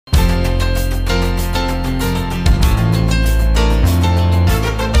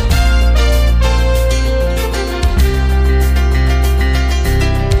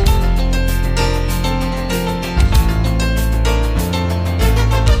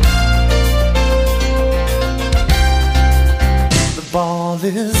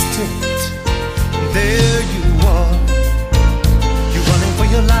this tilt. There you are, you're running for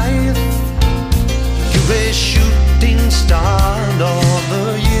your life. You're a shooting star, and all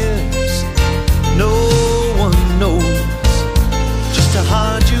the years no one knows just how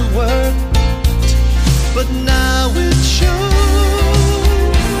hard you worked, but now it shows.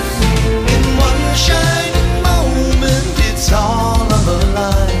 In one shining moment, it's all on the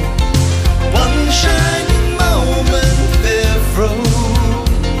line. One shining moment, they're frozen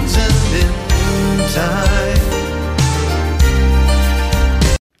in time.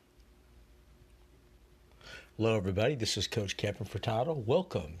 Hello, everybody. This is Coach Kevin Furtado.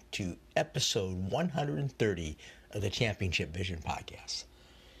 Welcome to episode 130 of the Championship Vision Podcast.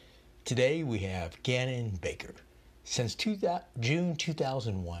 Today we have Ganon Baker. Since June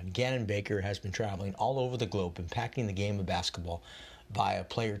 2001, Ganon Baker has been traveling all over the globe, impacting the game of basketball via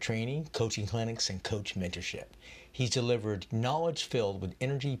player training, coaching clinics, and coach mentorship. He's delivered knowledge filled with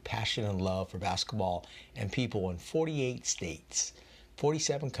energy, passion, and love for basketball and people in 48 states,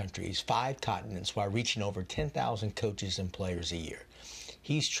 47 countries, 5 continents, while reaching over 10,000 coaches and players a year.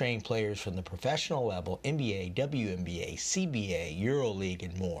 He's trained players from the professional level, NBA, WNBA, CBA, EuroLeague,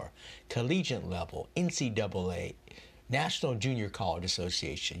 and more, collegiate level, NCAA, National Junior College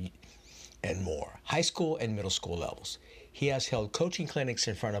Association, and more, high school and middle school levels. He has held coaching clinics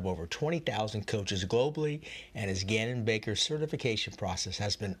in front of over 20,000 coaches globally, and his Ganon Baker certification process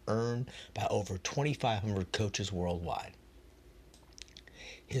has been earned by over 2,500 coaches worldwide.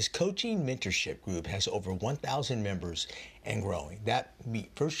 His coaching mentorship group has over 1,000 members and growing that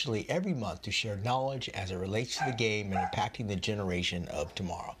meet virtually every month to share knowledge as it relates to the game and impacting the generation of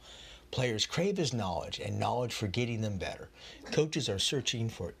tomorrow. Players crave his knowledge and knowledge for getting them better. Coaches are searching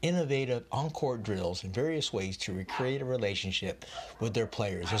for innovative on-court drills and various ways to recreate a relationship with their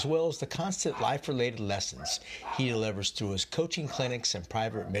players, as well as the constant life-related lessons he delivers through his coaching clinics and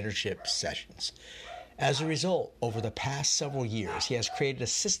private mentorship sessions. As a result, over the past several years, he has created a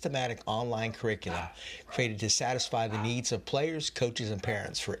systematic online curriculum created to satisfy the needs of players, coaches, and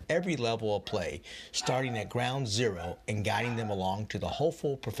parents for every level of play, starting at ground zero and guiding them along to the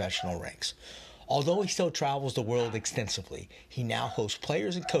hopeful professional ranks. Although he still travels the world extensively, he now hosts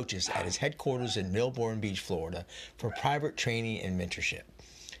players and coaches at his headquarters in Melbourne Beach, Florida, for private training and mentorship.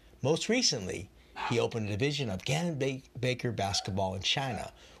 Most recently, he opened a division of Ganon Baker Basketball in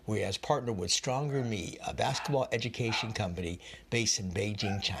China, where he has partnered with Stronger Me, a basketball education company based in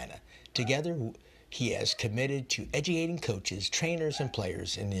Beijing, China. Together, he has committed to educating coaches, trainers, and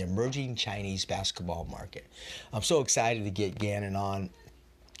players in the emerging Chinese basketball market. I'm so excited to get Ganon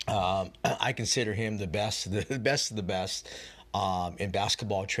on. I consider him the best of the best in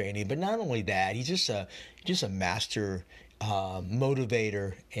basketball training. But not only that, he's just a master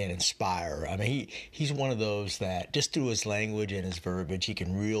motivator and inspirer. I mean, he's one of those that just through his language and his verbiage, he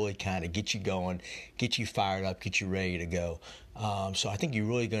can really kind of get you going, get you fired up, get you ready to go. So I think you're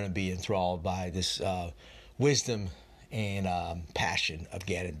really going to be enthralled by this wisdom and passion of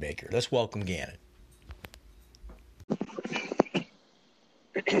Ganon Baker. Let's welcome Ganon.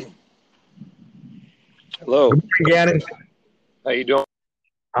 Hello. Good morning, Ganon. How you doing?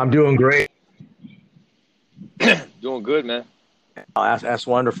 I'm doing great. Doing good, man. Oh, that's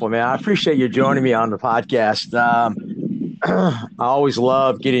wonderful, man. I appreciate you joining me on the podcast. I always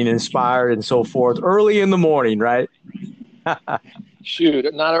love getting inspired and so forth early in the morning, right?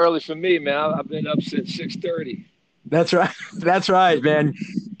 Shoot, not early for me, man. I've been up since 6:30. That's right. That's right, man.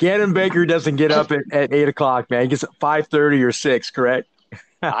 Ganon Baker doesn't get up at 8 o'clock, man. He gets up 5:30 or 6, correct?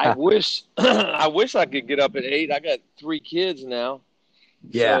 I wish I could get up at 8. I got 3 kids now.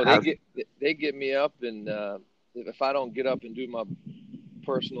 Yeah. So they get me up, and if I don't get up and do my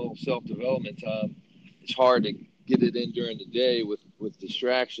personal self-development time, it's hard to get it in during the day with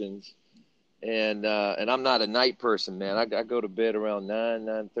distractions. And I'm not a night person, man. I go to bed around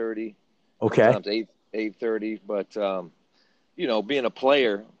 9:30. Okay. Sometimes 8:30. But being a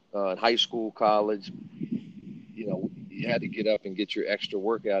player in high school, college, you had to get up and get your extra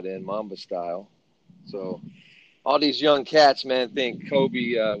workout in, Mamba style. So all these young cats, man, think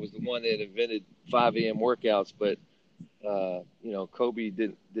Kobe was the one that invented 5 a.m. workouts, but Kobe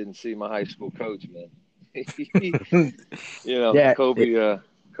didn't see my high school coach, man. Yeah.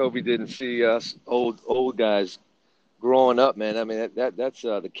 Kobe didn't see us old guys growing up, man. I mean, that's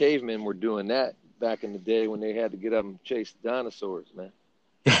the cavemen were doing that back in the day when they had to get up and chase dinosaurs, man.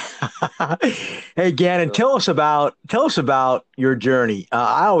 Hey, Ganon, tell us about your journey.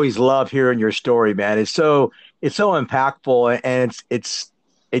 I always love hearing your story, man. It's so impactful, and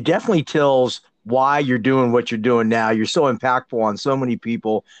it definitely tells why you're doing what you're doing now. You're so impactful on so many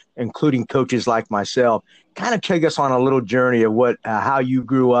people, including coaches like myself. Kind of take us on a little journey of how you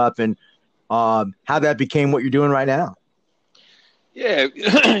grew up and how that became what you're doing right now. Yeah,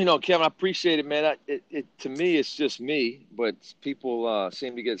 Kevin, I appreciate it, man. To me, it's just me, but people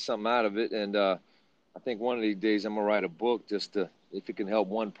seem to get something out of it, and I think one of these days I'm gonna write a book just to, if it can help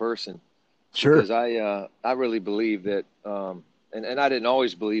one person, Sure. because I really believe that, and I didn't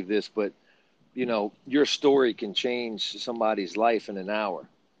always believe this, but your story can change somebody's life in an hour.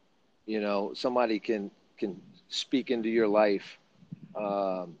 Somebody can speak into your life,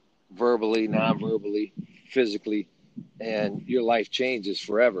 verbally, non-verbally, physically, and your life changes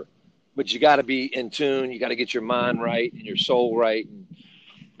forever. But you got to be in tune. You got to get your mind right and your soul right,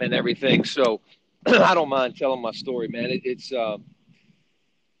 and everything. So I don't mind telling my story, man.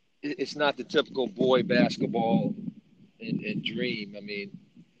 It's not the typical boy basketball and dream. I mean,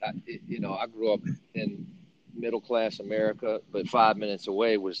 I grew up in middle class America, but 5 minutes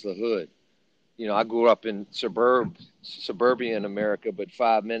away was the hood. I grew up in suburban America, but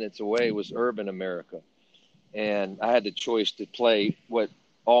 5 minutes away was urban America. And I had the choice to play what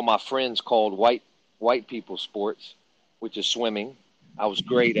all my friends called white people sports, which is swimming. I was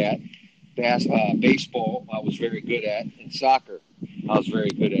great at baseball. I was very good at, and soccer. I was very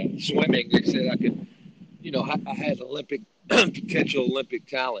good at swimming. They said I could, I had Olympic potential Olympic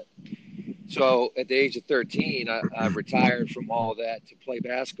talent. So at the age of 13, I retired from all that to play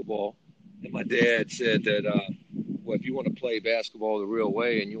basketball. And my dad said that, well, if you want to play basketball the real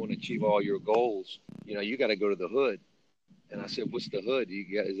way and you want to achieve all your goals, you got to go to the hood. And I said, what's the hood?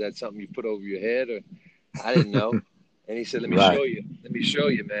 Is that something you put over your head? Or I didn't know. And he said, let me show you. Let me show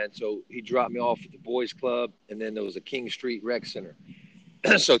you, man. So he dropped me off at the boys club. And then there was a King Street Rec Center.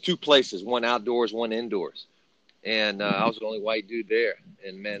 So two places, one outdoors, one indoors. And I was the only white dude there.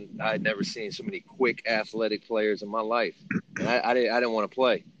 And, man, I had never seen so many quick athletic players in my life. And I didn't want to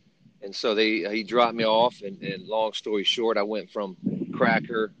play. And so he dropped me off. And long story short, I went from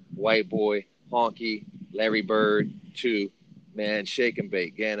cracker, white boy, honky, Larry Bird to, man, shake and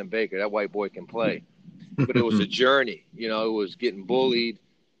bake, Ganon Baker. That white boy can play. But it was a journey. It was getting bullied,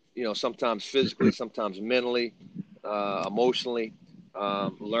 sometimes physically, sometimes mentally, emotionally.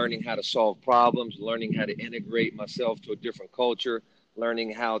 Learning how to solve problems, learning how to integrate myself to a different culture,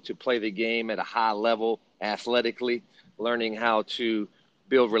 learning how to play the game at a high level athletically, learning how to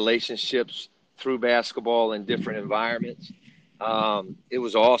build relationships through basketball in different environments. It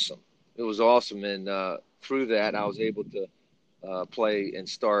was awesome. It was awesome. And through that, I was able to play and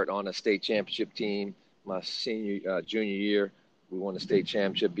start on a state championship team. My junior year, we won the state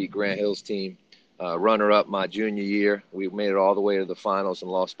championship, beat Grant Hill's team. Runner-up my junior year. We made it all the way to the finals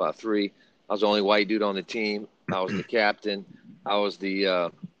and lost by 3. I was the only white dude on the team. I was the captain. I was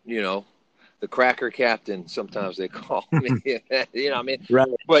the cracker captain, sometimes they call me. What I mean? Right.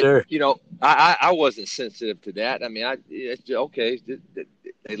 But, Sure. I wasn't sensitive to that. I mean, okay,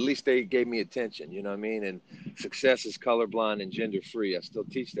 at least they gave me attention, you know what I mean? And success is colorblind and gender-free. I still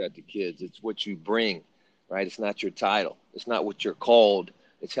teach that to kids. It's what you bring, right? It's not your title. It's not what you're called.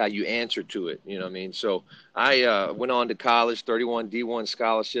 It's how you answer to it. You know what I mean? So I went on to college, 31 D1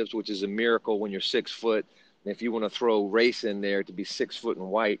 scholarships, which is a miracle when you're 6 foot. And if you want to throw race in there to be 6 foot and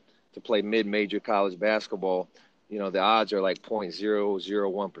white to play mid-major college basketball, the odds are like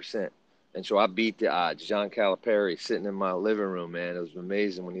 0.001%. And so I beat the odds. John Calipari sitting in my living room, man. It was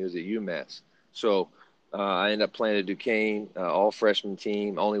amazing when he was at UMass. So I ended up playing at Duquesne, all freshman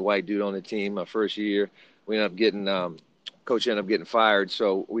team, only white dude on the team my first year. We ended up getting coach ended up getting fired,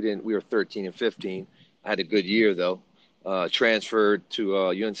 so we were 13 and 15. I had a good year though. Transferred to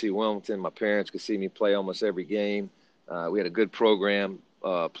UNC Wilmington. My parents could see me play almost every game. We had a good program.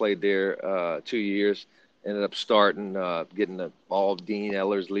 Played there 2 years. Ended up starting, getting the All Dean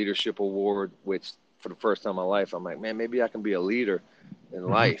Eller's Leadership Award, which for the first time in my life, I'm like, man, maybe I can be a leader in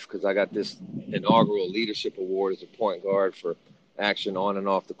life, because I got this inaugural leadership award as a point guard for action on and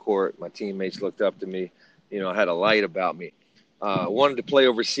off the court. My teammates looked up to me. I had a light about me. Wanted to play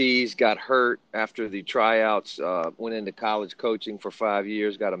overseas, got hurt after the tryouts, went into college coaching for 5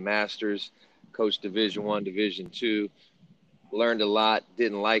 years, got a master's, coached Division I, Division II, learned a lot,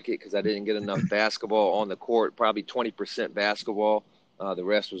 didn't like it because I didn't get enough basketball on the court, probably 20% basketball. The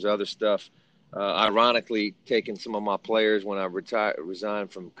rest was other stuff. Ironically, taking some of my players when I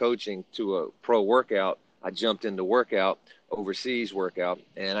resigned from coaching to a pro workout, I jumped into workout, overseas workout,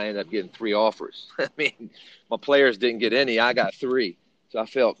 and I ended up getting 3 offers. I mean, my players didn't get any. I got 3. So I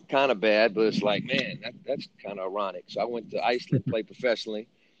felt kind of bad, but it's like, man, that's kind of ironic. So I went to Iceland, played professionally,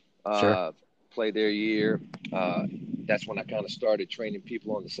 Sure. played there a year, that's when I kind of started training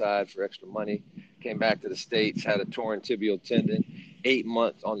people on the side for extra money. Came back to the States, had a torn tibial tendon, 8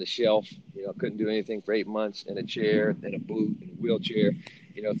 months on the shelf. Couldn't do anything for 8 months, in a chair, in a boot, in a wheelchair.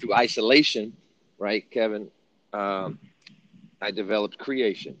 Through isolation, right, Kevin? I developed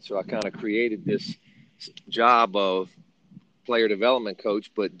creation. So I kind of created this job of player development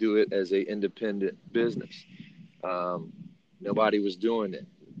coach, but do it as an independent business. Nobody was doing it.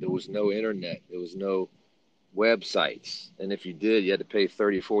 There was no internet. There was no websites. And if you did, you had to pay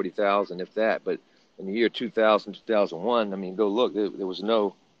 30, 40,000, if that. But in the year 2000, 2001, I mean, go look, there was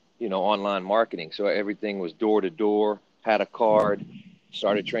no, online marketing. So everything was door to door, had a card,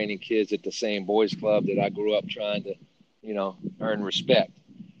 started training kids at the same boys club that I grew up trying to, earn respect.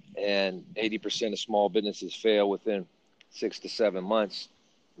 And 80% of small businesses fail within 6 to 7 months.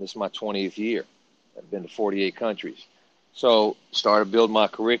 This is my 20th year. I've been to 48 countries. So started building my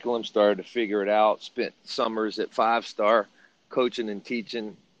curriculum, started to figure it out, spent summers at 5-Star coaching and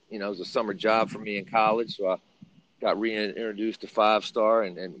teaching. It was a summer job for me in college. So I got reintroduced to 5-Star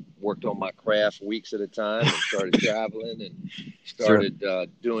and worked on my craft weeks at a time, and started traveling and started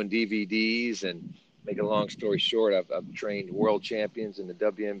doing DVDs. And make a long story short, I've trained world champions in the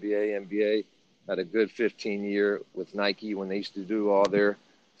WNBA, NBA. Had a good 15-year with Nike when they used to do all their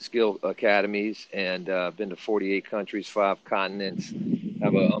skill academies, and been to 48 countries, 5 continents.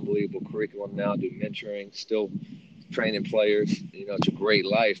 Have an unbelievable curriculum now, do mentoring, still training players. It's a great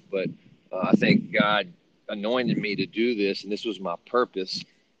life, but I think God anointed me to do this, and this was my purpose.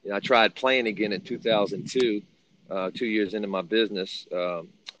 I tried playing again in 2002, 2 years into my business.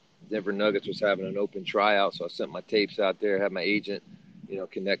 Denver Nuggets was having an open tryout, so I sent my tapes out there, had my agent,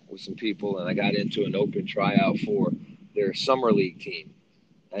 connect with some people, and I got into an open tryout for their summer league team.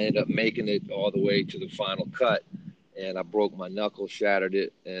 I ended up making it all the way to the final cut, and I broke my knuckle, shattered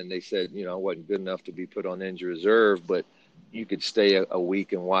it, and they said, I wasn't good enough to be put on injured reserve, but you could stay a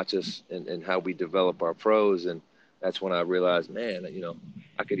week and watch us and how we develop our pros. And that's when I realized, man,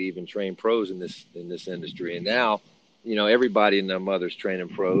 I could even train pros in this industry. And now, everybody and their mother's training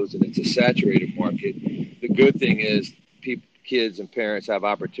pros, and it's a saturated market. The good thing is kids and parents have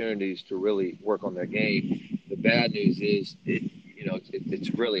opportunities to really work on their game. The bad news is it's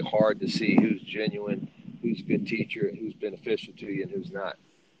really hard to see who's genuine, who's a good teacher, and who's beneficial to you and who's not.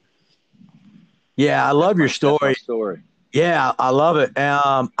 Yeah, I love your story. That's my story. Yeah, I love it.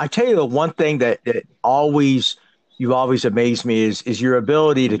 I tell you, the one thing that you've always amazed me is your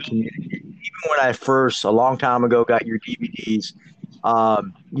ability to communicate. Even when I first, a long time ago, got your DVDs,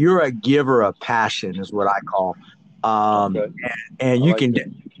 you're a giver of passion, is what I call. Okay. And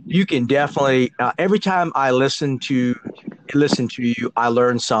you can definitely every time I listen to you, I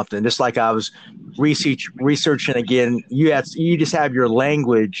learn something. Just like I was researching again, you just have your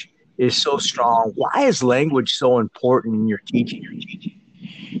language is so strong. Why is language so important in your teaching?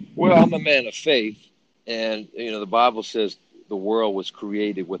 Well, I'm a man of faith, and the Bible says the world was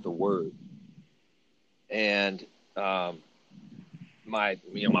created with a word. And my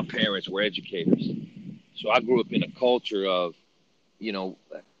parents were educators, so I grew up in a culture of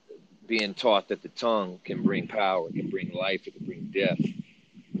being taught that the tongue can bring power, it can bring life, it can bring death.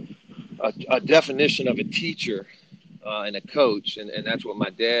 A definition of a teacher and a coach, and that's what my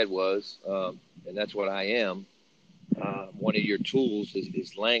dad was, and that's what I am. One of your tools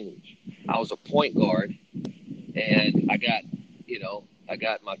is language. I was a point guard, and I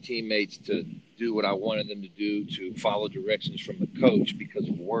got my teammates to do what I wanted them to do, to follow directions from the coach because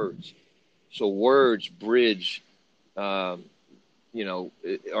of words. So words bridge, are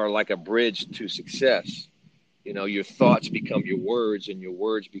like a bridge to success. Your thoughts become your words, and your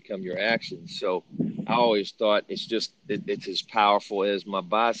words become your actions. So I always thought it's as powerful as my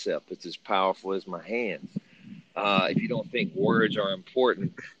bicep. It's as powerful as my hands. If you don't think words are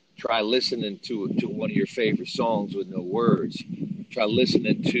important, try listening to one of your favorite songs with no words. Try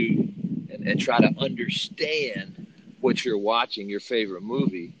listening to and try to understand what you're watching, your favorite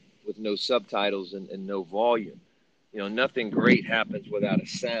movie, with no subtitles and no volume. Nothing great happens without a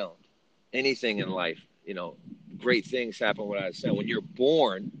sound. Anything in life, great things happen without a sound. When you're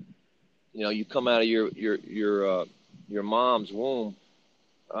born, you come out of your mom's womb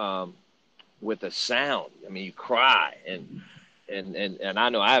with a sound. I mean, you cry, and I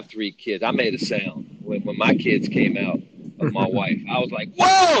know I have 3 kids. I made a sound when my kids came out of my wife. I was like,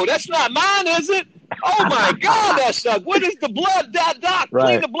 "Whoa, that's not mine, is it? Oh my God, that sucks. What is the blood? Doc, Right.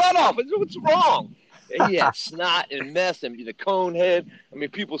 Clean the blood off. What's wrong?" And he had snot and mess and the cone head. I mean,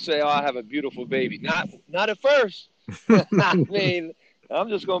 people say, "Oh, I have a beautiful baby." Not at first. I mean, I'm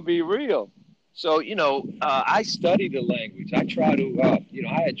just going to be real. So, I study the language. I try to,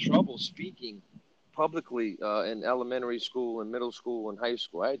 I had trouble speaking publicly in elementary school and middle school and high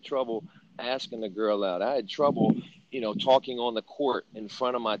school. I had trouble asking a girl out. I had trouble, talking on the court in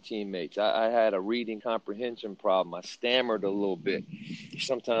front of my teammates. I had a reading comprehension problem. I stammered a little bit.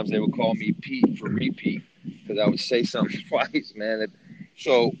 Sometimes they would call me Pete for repeat because I would say something twice, man.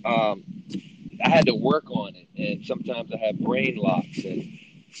 So I had to work on it, and sometimes I had brain locks. And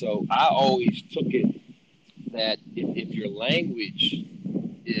so I always took it that if your language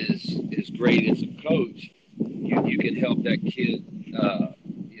is great as a coach, you can help that kid,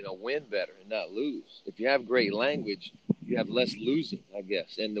 win better and not lose. If you have great language, you have less losing, I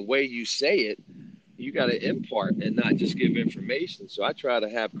guess. And the way you say it, you got to impart and not just give information. So I try to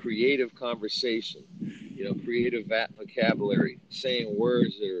have creative conversation, creative vocabulary, saying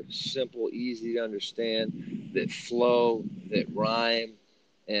words that are simple, easy to understand, that flow, that rhyme,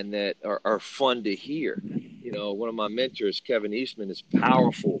 and that are fun to hear. One of my mentors, Kevin Eastman, is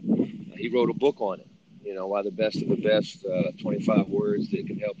powerful. He wrote a book on it. Why the best of the best, 25 words that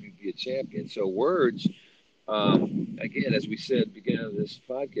can help you be a champion. So words, again, as we said at the beginning of this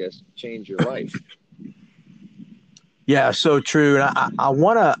podcast, change your life. Yeah, so true. And I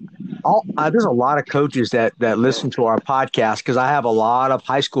want to, there's a lot of coaches that listen to our podcast because I have a lot of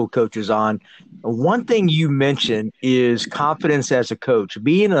high school coaches on. One thing you mentioned is confidence as a coach,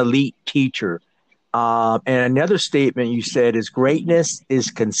 be an elite teacher. And another statement you said is greatness is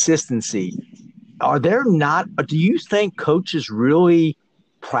consistency. Do you think coaches really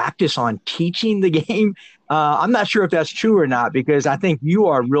practice on teaching the game? I'm not sure if that's true or not, because I think you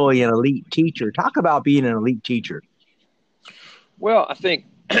are really an elite teacher. Talk about being an elite teacher. Well, I think,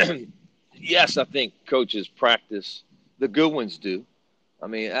 yes, I think coaches practice. The good ones do. I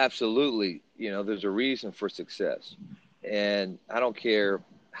mean, absolutely. There's a reason for success. And I don't care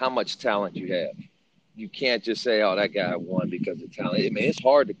how much talent you have. You can't just say, oh, that guy won because of talent. I mean, it's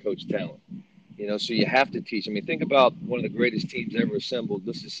hard to coach talent. So you have to teach. I mean, think about one of the greatest teams ever assembled,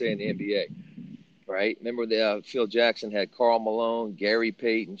 let's just say in the NBA, right? Remember Phil Jackson had Karl Malone, Gary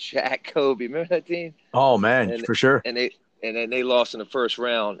Payton, Shaq, Kobe. Remember that team? Oh, man, for sure. And then they lost in the first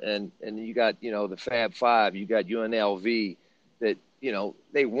round. And you got, the Fab Five. You got UNLV that,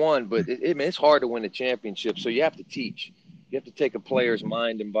 they won. But it's hard to win a championship. So you have to teach. You have to take a player's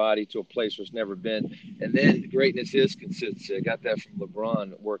mind and body to a place where it's never been. And then greatness is consistency. I got that from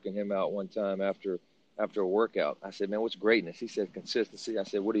LeBron, working him out one time after a workout. I said, man, what's greatness? He said, consistency. I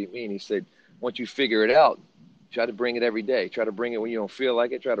said, what do you mean? He said, once you figure it out, try to bring it every day. Try to bring it when you don't feel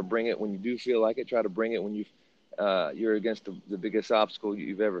like it. Try to bring it when you do feel like it. Try to bring it when you're against the biggest obstacle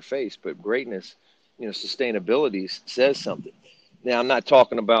you've ever faced. But greatness, sustainability says something. Now, I'm not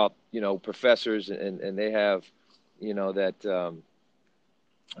talking about, professors and they have, that, oh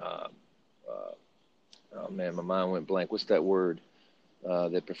man, my mind went blank. What's that word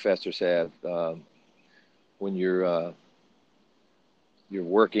that professors have when you're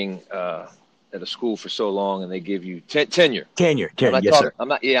working at a school for so long and they give you tenure? Tenure, yes, sir. I'm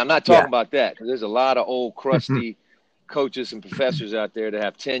not talking about that. There's a lot of old crusty coaches and professors out there that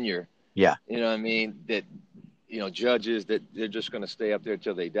have tenure. Yeah. You know what I mean? That, judges that they're just going to stay up there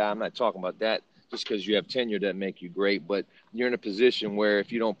till they die. I'm not talking about that. Just because you have tenure doesn't make you great, but you're in a position where if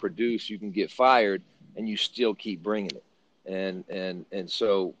you don't produce, you can get fired, and you still keep bringing it. And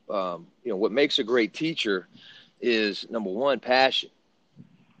so, what makes a great teacher is, number one, passion.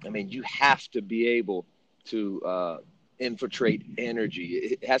 I mean, you have to be able to infiltrate energy.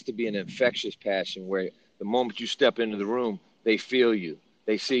 It has to be an infectious passion where the moment you step into the room, they feel you.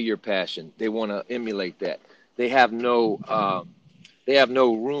 They see your passion. They want to emulate that. They have no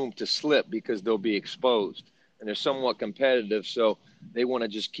room to slip because they'll be exposed, and they're somewhat competitive. So they want to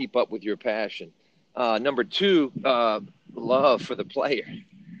just keep up with your passion. Number two, love for the player.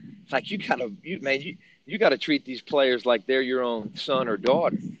 Like you gotta treat these players like they're your own son or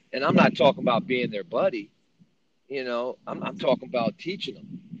daughter. And I'm not talking about being their buddy. I'm talking about teaching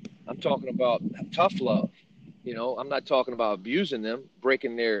them. I'm talking about tough love. I'm not talking about abusing them,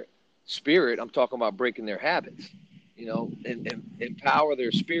 breaking their spirit. I'm talking about breaking their habits. And empower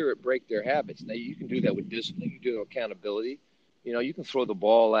their spirit, break their habits. Now, you can do that with discipline. You can do it with accountability. You can throw the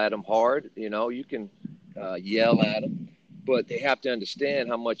ball at them hard. You can yell at them. But they have to understand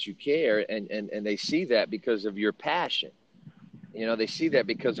how much you care, and they see that because of your passion. They see that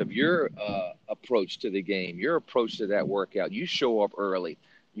because of your approach to the game, your approach to that workout. You show up early.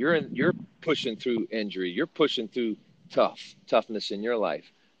 You're pushing through injury. You're pushing through toughness in your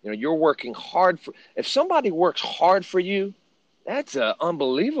life. You're working hard if somebody works hard for you, that's an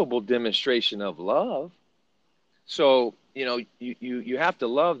unbelievable demonstration of love. So, you have to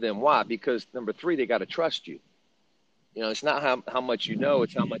love them. Why? Because number three, they got to trust you. It's not how much you know,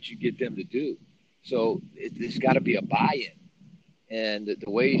 it's how much you get them to do. So it's got to be a buy-in. And the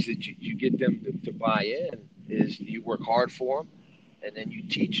ways that you get them to buy in is you work hard for them, and then you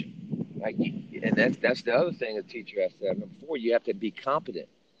teach them. Like, and that's the other thing a teacher has to have. Number four, you have to be competent,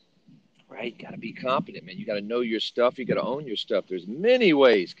 right? You got to be competent, man. You got to know your stuff. You got to own your stuff. There's many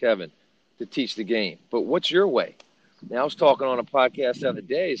ways, Kevin, to teach the game. But what's your way? Now, I was talking on a podcast the other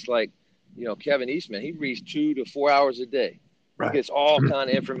day. It's like, Kevin Eastman, he reads 2 to 4 hours a day. Right. He gets all kind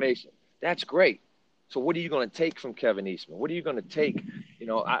of information. That's great. So what are you going to take from Kevin Eastman? What are you going to take?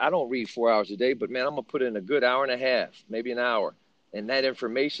 I don't read 4 hours a day, but, man, I'm going to put in a good hour and a half, maybe an hour. And that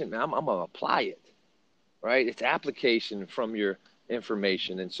information, man, I'm going to apply it, right? It's application from your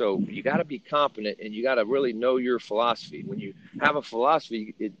information. And so you got to be competent, and you got to really know your philosophy. When you have a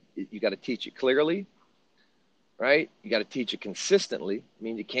philosophy, you got to teach it clearly, right? You got to teach it consistently. I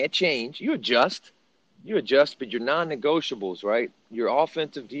mean, you can't change. You adjust, but your non-negotiables, right? Your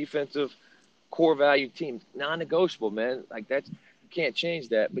offensive, defensive, core value teams, non-negotiable, man. Like you can't change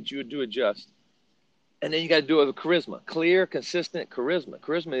that, but you do adjust. And then you got to do it with charisma, clear, consistent charisma.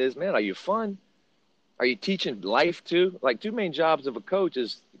 Charisma is, man, are you fun? Are you teaching life too? Like, two main jobs of a coach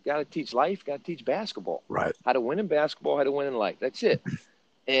is you got to teach life, got to teach basketball. Right. How to win in basketball, how to win in life. That's it.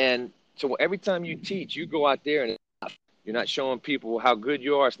 And so every time you teach, you go out there and you're not showing people how good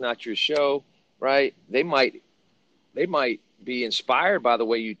you are. It's not your show, right? They might be inspired by the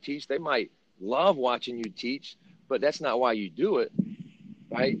way you teach. They might love watching you teach, but that's not why you do it,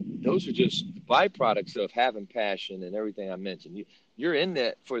 right? Those are just byproducts of having passion and everything I mentioned. You're in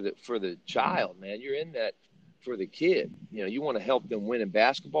that for the child, man. You're in that for the kid. You want to help them win in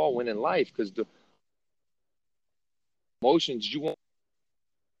basketball, win in life, because the emotions you want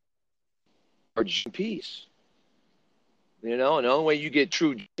are just peace. And the only way you get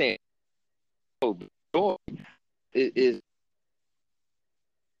true joy is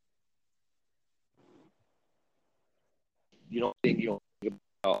you don't think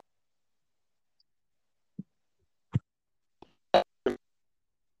about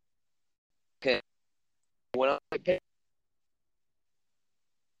when I pay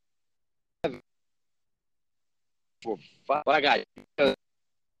for five, but I got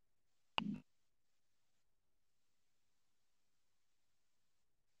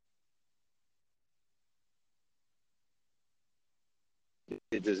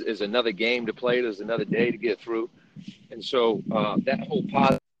there's another game to play. There's another day to get through. And so that whole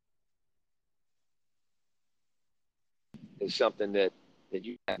positive is something that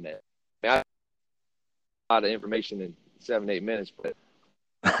you have, man. I mean, a lot of information in 7-8 minutes, but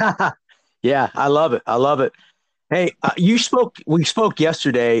yeah, I love it. Hey, we spoke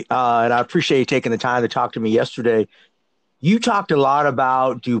yesterday, and I appreciate you taking the time to talk to me yesterday. You talked a lot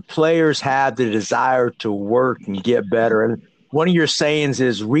about, do players have the desire to work and get better? And one of your sayings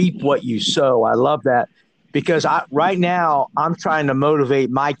is reap what you sow. I love that, because right now I'm trying to motivate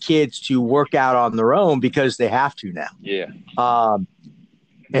my kids to work out on their own because they have to now. Yeah.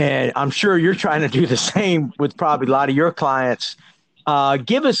 And I'm sure you're trying to do the same with probably a lot of your clients.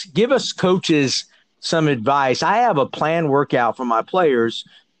 Give us coaches some advice. I have a planned workout for my players,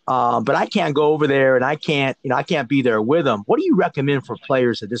 but I can't go over there and I can't be there with them. What do you recommend for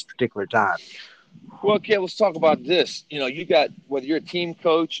players at this particular time? Well, okay, let's talk about this. You got, whether you're a team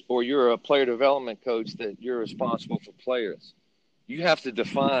coach or you're a player development coach, that you're responsible for players. You have to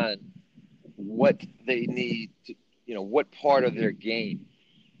define what they need to, what part of their game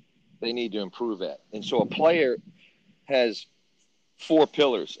they need to improve at. And so a player has 4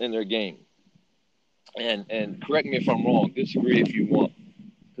 pillars in their game. And correct me if I'm wrong, disagree if you want,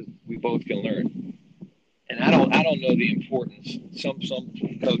 because we both can learn. And I don't know the importance. Some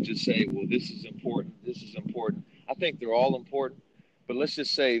coaches say, well, this is important, this is important. I think they're all important, but let's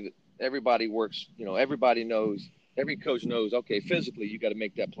just say that everybody works, everybody knows, every coach knows, okay, physically you got to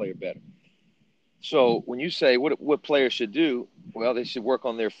make that player better. So when you say what players should do, well, they should work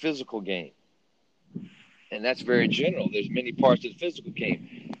on their physical game. And that's very general. There's many parts of the physical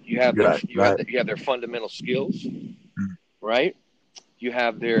game. You have their fundamental skills, right? You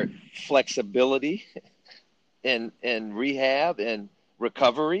have their flexibility and rehab and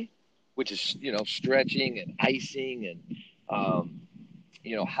recovery, which is, stretching and icing and,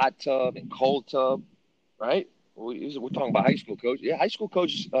 hot tub and cold tub, right? We're talking about high school coaches. Yeah, high school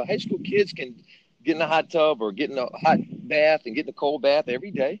kids can get in a hot tub or get in a hot bath and get in a cold bath every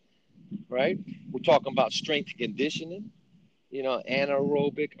day, right? We're talking about strength and conditioning,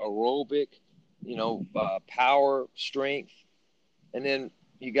 anaerobic, aerobic, power, strength. And then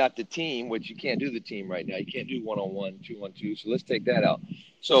you got the team, which you can't do the team right now. You can't do 1-on-1, 2-on-2. So let's take that out.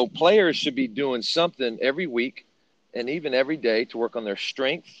 So players should be doing something every week and even every day to work on their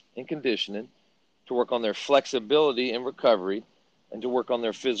strength and conditioning, to work on their flexibility and recovery, and to work on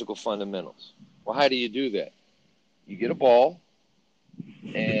their physical fundamentals. Well, how do you do that? You get a ball,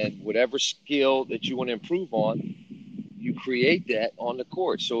 and whatever skill that you want to improve on, you create that on the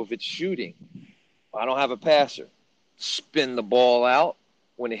court. So if it's shooting, I don't have a passer. Spin the ball out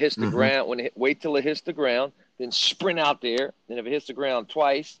when it hits the ground. Wait till it hits the ground, then sprint out there. And if it hits the ground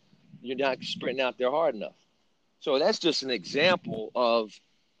twice, you're not sprinting out there hard enough. So that's just an example of.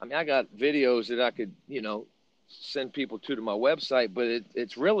 I mean, I got videos that I could, send people to my website, but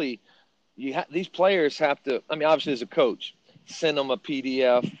it's really these players have to. I mean, obviously as a coach, send them a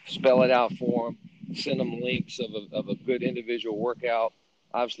PDF, spell it out for them, send them links of a good individual workout.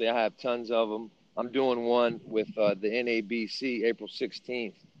 Obviously, I have tons of them. I'm doing one with the NABC April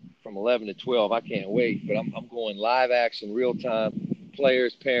 16th from 11 to 12. I can't wait, but I'm going live action, real time.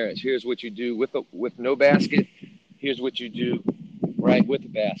 Players, parents. Here's what you do with no basket. Here's what you do right with the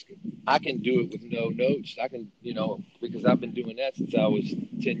basket. I can do it with no notes. I can, because I've been doing that since I was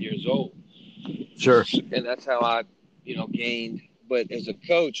 10 years old. Sure. And that's how I, gained. But as a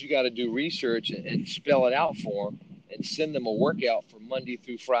coach, you got to do research and spell it out for them and send them a workout for Monday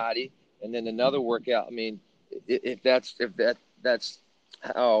through Friday, and then another workout. I mean, if that's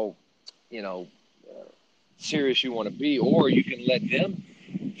how, serious you want to be, or you can let them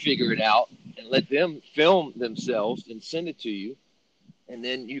figure it out and let them film themselves and send it to you. And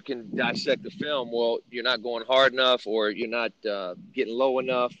then you can dissect the film. Well, you're not going hard enough, or you're not getting low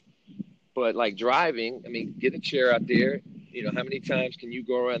enough. But like driving, I mean, get a chair out there. How many times can you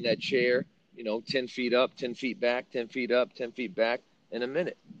go around that chair, 10 feet up, 10 feet back, 10 feet up, 10 feet back in a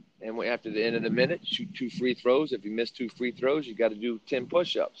minute? And after the end of the minute, shoot 2 free throws. If you miss 2 free throws, you got to do 10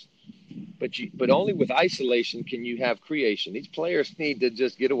 push-ups. But only with isolation can you have creation. These players need to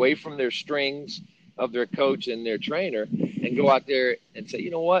just get away from their strings of their coach and their trainer and go out there and say,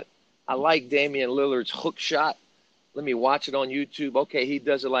 you know what? I like Damian Lillard's hook shot. Let me watch it on YouTube. Okay, he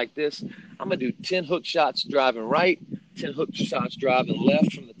does it like this. I'm going to do 10 hook shots driving right, 10 hook shots driving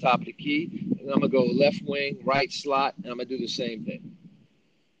left from the top of the key. And I'm going to go left wing, right slot, and I'm going to do the same thing.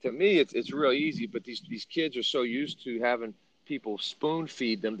 To me, it's real easy, but these kids are so used to having people spoon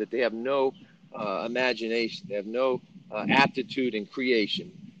feed them that they have no imagination. They have no aptitude in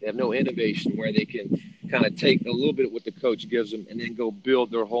creation. They have no innovation where they can kind of take a little bit of what the coach gives them and then go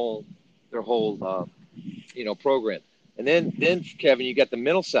build their whole program. And then Kevin, you got the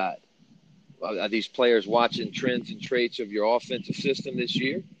mental side. Are these players watching trends and traits of your offensive system this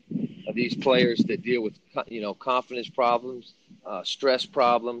year? Are these players that deal with, confidence problems, stress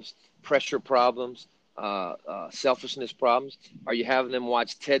problems, pressure problems, selfishness problems? Are you having them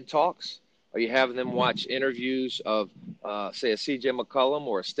watch TED Talks? Are you having them watch interviews of, say, a CJ McCollum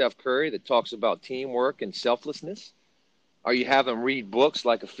or a Steph Curry that talks about teamwork and selflessness? Are you having them read books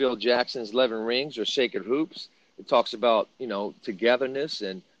like a Phil Jackson's 11 Rings or Sacred Hoops that talks about, togetherness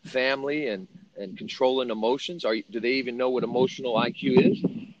and family and controlling emotions? Do they even know what emotional IQ is?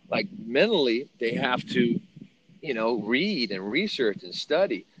 Like mentally, they have to, read and research and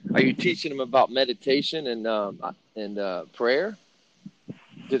study. Are you teaching them about meditation and prayer?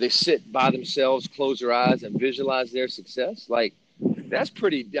 Do they sit by themselves, close their eyes, and visualize their success? Like, that's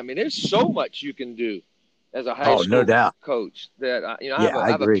pretty. I mean, there's so much you can do as a high school coach that I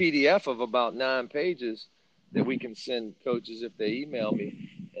have a PDF of about 9 pages that we can send coaches if they email me,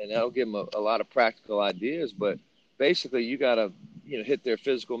 and that'll give them a lot of practical ideas. But basically, you got to hit their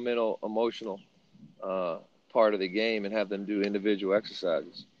physical, mental, emotional part of the game and have them do individual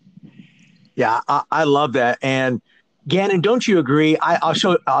exercises. Yeah, I love that. And Gannon, don't you agree? I'll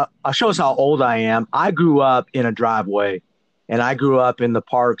show us how old I am. I grew up in a driveway, and I grew up in the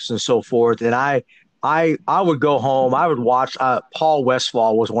parks and so forth. And I would go home. I would watch. Paul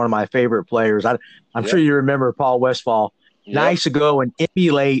Westphal was one of my favorite players. I'm sure you remember Paul Westphal. Yep. And I used to go and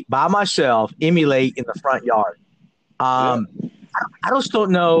emulate by myself, in the front yard. I just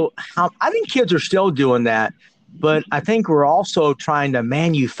don't know how. I think kids are still doing that. But I think we're also trying to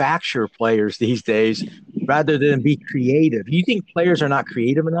manufacture players these days rather than be creative. Do you think players are not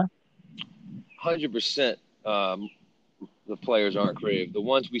creative enough? 100%. The players aren't creative. The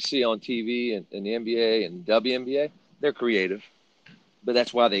ones we see on TV and the NBA and WNBA, they're creative. But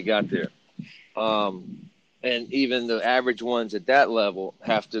that's why they got there. And even the average ones at that level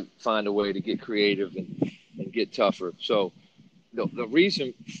have to find a way to get creative and get tougher. So the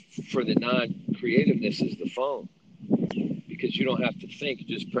reason for the non-creativeness is the phone, because you don't have to think, you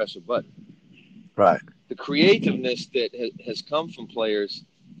just press a button. Right. The creativeness that has come from players,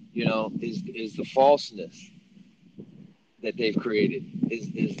 is the falseness that they've created, is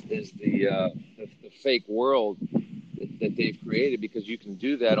the fake world that they've created, because you can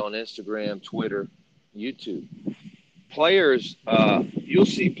do that on Instagram, Twitter, YouTube. Players, you'll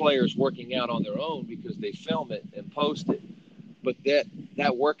see players working out on their own because they film it and post it. But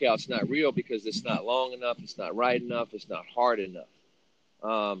that workout's not real because it's not long enough, it's not right enough, it's not hard enough.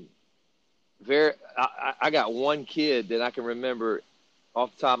 I got one kid that I can remember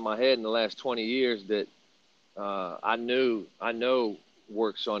off the top of my head in the last 20 years that I know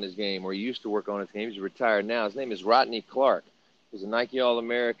works on his game, or he used to work on his game. He's retired now. His name is Rodney Clark. He's a Nike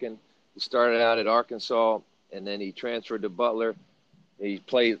All-American. He started out at Arkansas, and then he transferred to Butler. He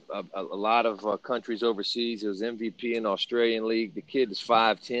played a lot of countries overseas. He was MVP in the Australian League. The kid is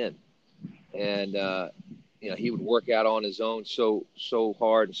 5'10", and he would work out on his own so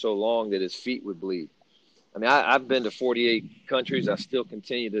hard and so long that his feet would bleed. I mean, I've been to 48 countries. I still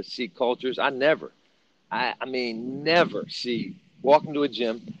continue to see cultures. I never see walking to a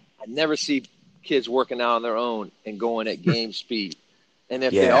gym. I never see kids working out on their own and going at game speed. And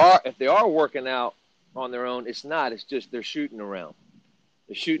if they are working out on their own, it's just they're shooting around.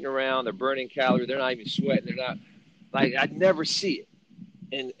 They're shooting around. They're burning calories. They're not even sweating. They're not like I never see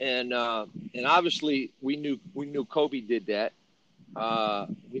it. And obviously we knew Kobe did that.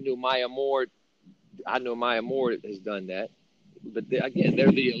 We knew Maya Moore. I know Maya Moore has done that. But they're the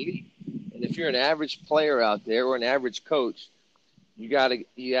elite. And if you're an average player out there or an average coach, you gotta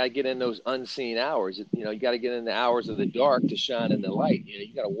get in those unseen hours. You got to get in the hours of the dark to shine in the light.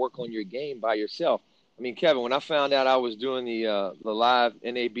 You got to work on your game by yourself. I mean, Kevin, when I found out I was doing the live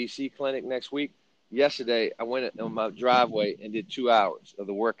NABC clinic next week, yesterday I went on my driveway and did 2 hours of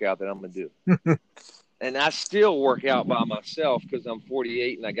the workout that I'm gonna do. And I still work out by myself because I'm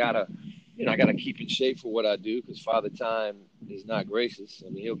 48 and I gotta keep in shape for what I do because Father Time is not gracious. I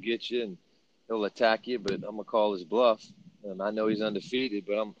mean, he'll get you and he'll attack you, but I'm gonna call his bluff. And I know he's undefeated,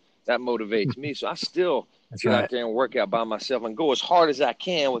 but that motivates me. So I still get out there and work out by myself and go as hard as I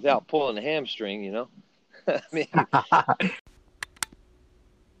can without pulling a hamstring. I mean.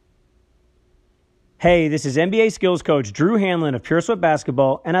 Hey, this is NBA skills coach Drew Hanlon of Pure Sweat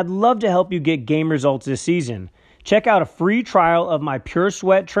Basketball, and I'd love to help you get game results this season. Check out a free trial of my Pure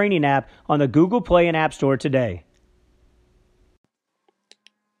Sweat training app on the Google Play and App Store today.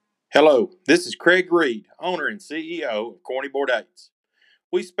 Hello, this is Craig Reed, owner and CEO of Corny Board Aids.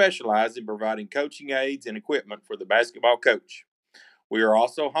 We specialize in providing coaching aids and equipment for the basketball coach. We are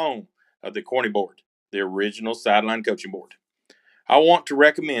also home of the Corny Board, the original sideline coaching board. I want to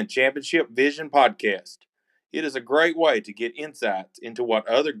recommend Championship Vision Podcast. It is a great way to get insights into what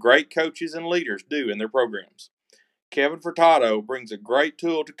other great coaches and leaders do in their programs. Kevin Furtado brings a great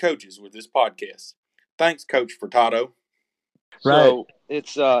tool to coaches with this podcast. Thanks, Coach Furtado. Right.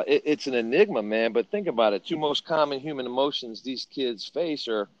 So it's an enigma, man. But think about it. Two most common human emotions these kids face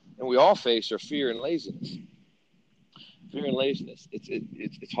and we all face, are fear and laziness. Fear and laziness.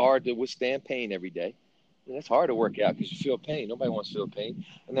 It's hard to withstand pain every day. And it's hard to work out because you feel pain. Nobody wants to feel pain.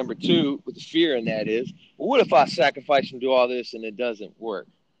 And number two, with the fear in that is, well, what if I sacrifice and do all this and it doesn't work?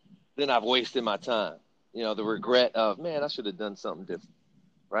 Then I've wasted my time. The regret of, man, I should have done something different.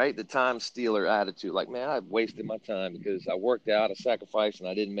 Right? The time stealer attitude. Like, man, I've wasted my time because I worked out, I sacrificed, and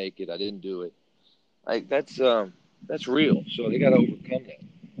I didn't make it. I didn't do it. Like, that's real. So they got to overcome that.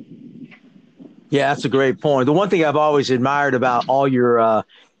 Yeah, that's a great point. The one thing I've always admired about all your,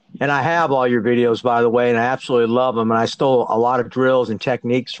 and I have all your videos, by the way, and I absolutely love them, and I stole a lot of drills and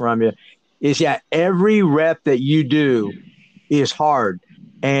techniques from you, is that every rep that you do is hard.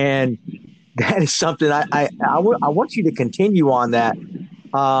 And that is something I want you to continue on that.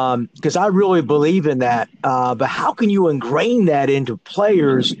 Because I really believe in that. But how can you ingrain that into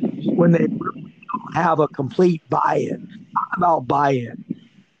players when they really don't have a complete buy-in? Talk about buy-in.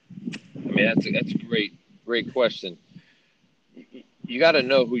 I mean, that's a great question. You got to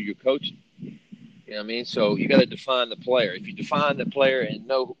know who you're coaching. You know what I mean? So you got to define the player. If you define the player and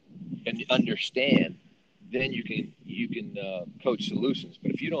know and understand, then you can coach solutions.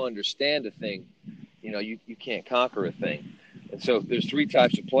 But if you don't understand a thing, you can't conquer a thing. And so there's three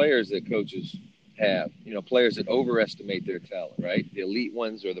types of players that coaches have. Players that overestimate their talent, right? The elite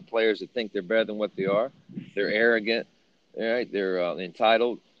ones are the players that think they're better than what they are. They're arrogant, right? They're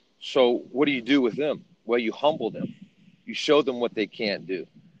entitled. So what do you do with them? Well, you humble them. You show them what they can't do.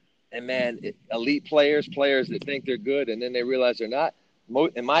 And, man, elite players that think they're good and then they realize they're not,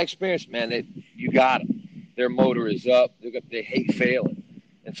 in my experience, man, you got them. Their motor is up. They hate failing.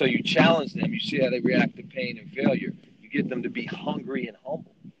 And so you challenge them. You see how they react to pain and failure. Get them to be hungry and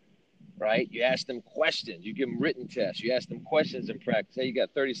humble, right? You ask them questions. You give them written tests. You ask them questions in practice. Hey, you got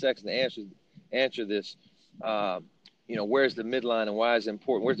 30 seconds to answer this. Where's the midline and why is it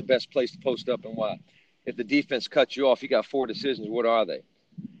important? Where's the best place to post up and why? If the defense cuts you off, you got 4 decisions. What are they?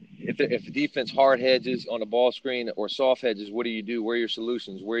 if the defense hard hedges on a ball screen or soft hedges, what do you do? Where are your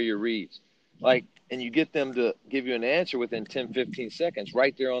solutions? Where are your reads? Like, and you get them to give you an answer within 10, 15 seconds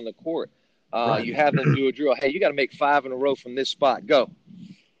right there on the court. Right. You have them do a drill. Hey, you got to make 5 in a row from this spot. Go.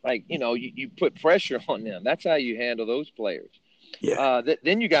 Like, you put pressure on them. That's how you handle those players. Yeah.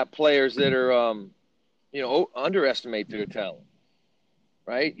 Then you got players that are, underestimate their talent,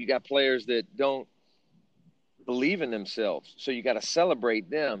 right? You got players that don't believe in themselves. So you got to celebrate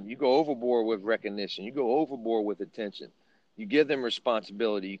them. You go overboard with recognition. You go overboard with attention. You give them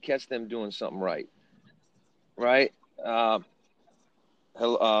responsibility. You catch them doing something right, right? And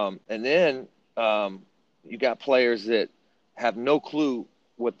then you got players that have no clue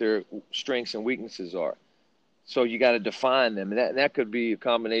what their strengths and weaknesses are. So you got to define them. And that could be a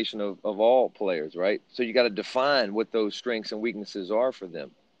combination of all players, right? So you got to define what those strengths and weaknesses are for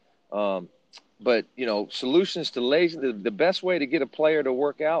them. But, solutions to laziness, the best way to get a player to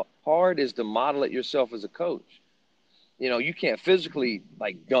work out hard is to model it yourself as a coach. You can't physically,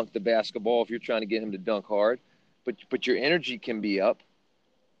 like, dunk the basketball if you're trying to get him to dunk hard, but your energy can be up,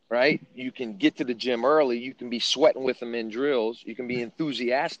 right? You can get to the gym early. You can be sweating with them in drills. You can be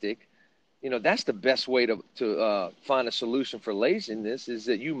enthusiastic. That's the best way to find a solution for laziness is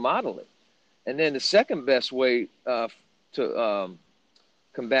that you model it. And then the second best way to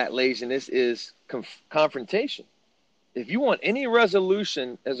combat laziness is confrontation. If you want any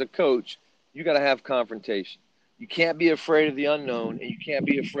resolution as a coach, you got to have confrontation. You can't be afraid of the unknown, and you can't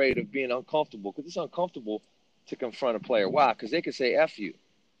be afraid of being uncomfortable, because it's uncomfortable to confront a player. Why? Because they can say F you.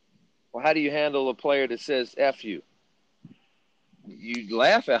 Well, how do you handle a player that says F you? You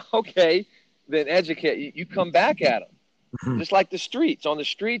laugh at, okay, then educate. You come back at them. Just like the streets. On the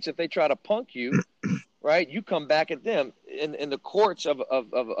streets, if they try to punk you, right, you come back at them. In the courts of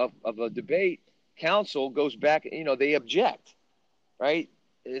a debate, counsel goes back, they object, right?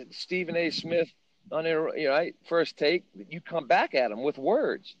 Stephen A. Smith, right, first take, you come back at them with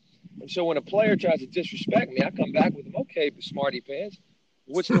words. And so when a player tries to disrespect me, I come back with them, okay, smarty pants,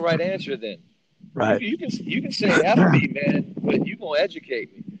 what's the right answer then? Right. You can say F me, man, but you're going to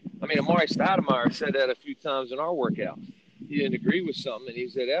educate me. I mean, Amari Stoudemire said that a few times in our workout. He didn't agree with something, and he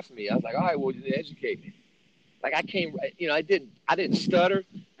said F me. I was like, all right, well, you educate me. Like, I came, I didn't stutter.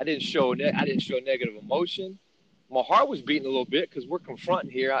 I didn't show negative emotion. My heart was beating a little bit because we're confronting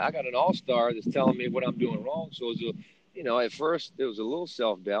here. I got an all-star that's telling me what I'm doing wrong. So it was at first there was a little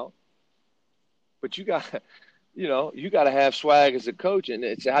self-doubt, but you got to have swag as a coach, and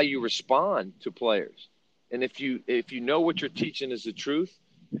it's how you respond to players. And if you know what you're teaching is the truth,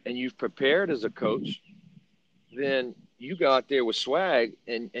 and you've prepared as a coach, then you go out there with swag,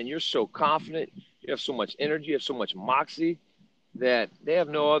 and you're so confident, you have so much energy, you have so much moxie that they have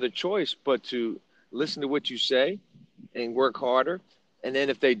no other choice but to listen to what you say and work harder. And then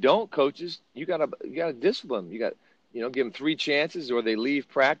if they don't, coaches, you gotta discipline them. You got, give them 3 chances, or they leave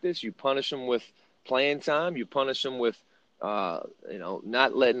practice. You punish them with playing time. You punish them with, not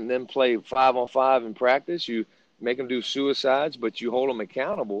letting them play 5-on-5 in practice. You make them do suicides, but you hold them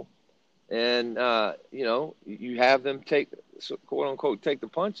accountable, and you have them quote unquote take the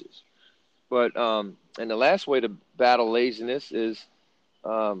punches. But and the last way to battle laziness is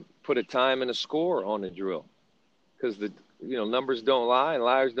put a time and a score on the drill, because the numbers don't lie and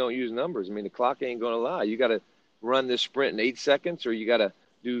liars don't use numbers. I mean, the clock ain't gonna lie. You got to run this sprint in 8 seconds, or you got to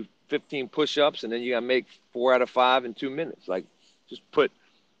do 15 push-ups, and then you got to make 4 out of 5 in 2 minutes. Like, just put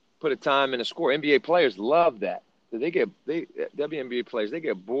a time and a score. NBA players love that. WNBA players, they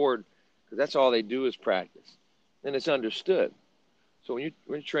get bored because that's all they do is practice, and it's understood. So when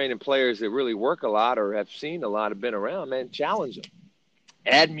you're training players that really work a lot or have seen a lot, have been around, man, challenge them.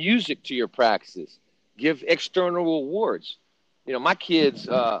 Add music to your practices. Give external rewards. My kids,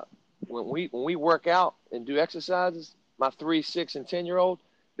 when we work out and do exercises, my 3, 6, and 10-year-old,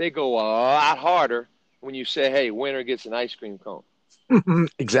 they go a lot harder when you say, hey, winner gets an ice cream cone.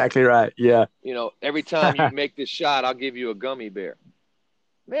 Exactly right. Yeah. Every time you make this shot, I'll give you a gummy bear.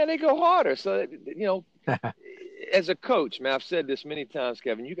 Man, they go harder. So, as a coach, man, I've said this many times,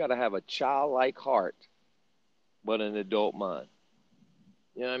 Kevin, you got to have a childlike heart, but an adult mind.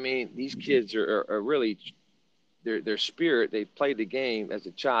 You know what I mean? These kids are really, their spirit, they played the game as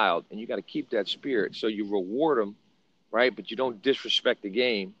a child, and you got to keep that spirit. So you reward them, right? But you don't disrespect the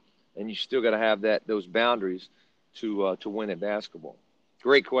game, and you still got to have those boundaries to win at basketball.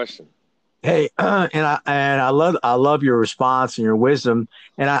 Great question. Hey, and I love your response and your wisdom.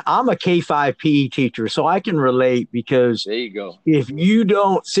 And I'm a K-5 PE teacher, so I can relate, because there you go. If you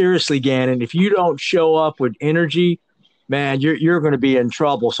don't, seriously, Gannon, if you don't show up with energy, man, you're going to be in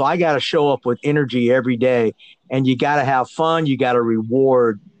trouble. So I got to show up with energy every day, and you got to have fun. You got to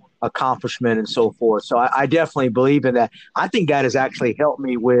reward accomplishment and so forth. So I definitely believe in that. I think that has actually helped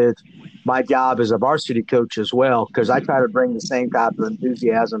me with my job as a varsity coach as well, because I try to bring the same type of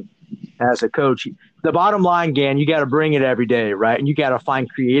enthusiasm as a coach. The bottom line, Gan, you got to bring it every day, right? And you got to find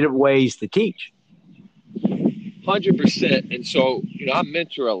creative ways to teach. 100%. And so, I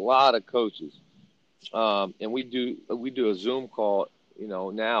mentor a lot of coaches, and we do a Zoom call,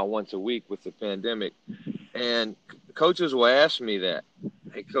 now once a week with the pandemic, and coaches will ask me that,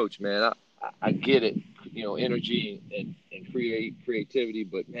 hey, coach, man, I get it, energy and creativity,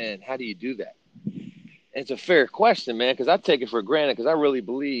 but man, how do you do that? And it's a fair question, man, because I take it for granted, because I really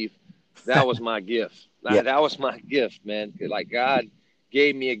believe that was my gift. Yeah. That was my gift, man. Like, God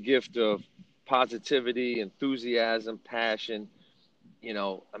gave me a gift of positivity, enthusiasm, passion.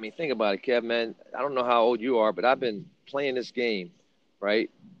 Think about it, Kev, man. I don't know how old you are, but I've been playing this game, right,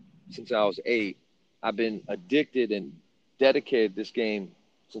 since I was 8. I've been addicted and dedicated to this game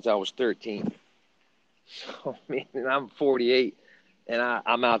since I was 13. So, I'm 48, and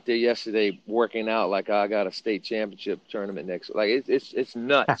I'm out there yesterday working out like I got a state championship tournament next. Like, it's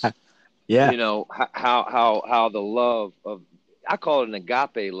nuts. Yeah. How the love of, I call it an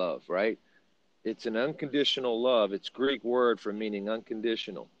agape love, right? It's an unconditional love. It's Greek word for meaning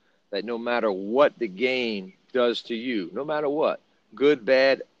unconditional. That no matter what the game does to you, no matter what, good,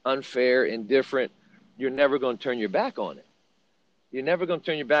 bad, unfair, indifferent, you're never going to turn your back on it. You're never going to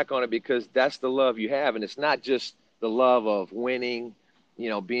turn your back on it, because that's the love you have. And it's not just the love of winning,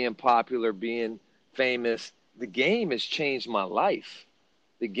 being popular, being famous. The game has changed my life.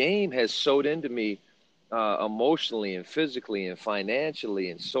 The game has sewed into me emotionally and physically and financially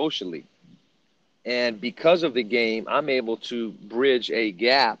and socially. And because of the game, I'm able to bridge a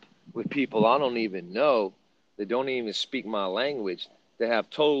gap with people I don't even know, that don't even speak my language, that have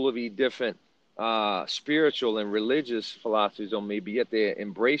totally different spiritual and religious philosophies on me, but yet they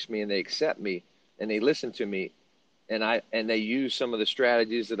embrace me and they accept me and they listen to me, and they use some of the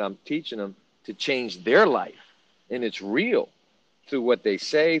strategies that I'm teaching them to change their life. And it's real, through what they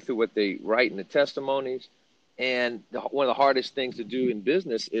say, through what they write in the testimonies. And one of the hardest things to do in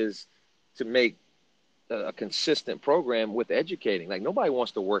business is to make a consistent program with educating. Like, nobody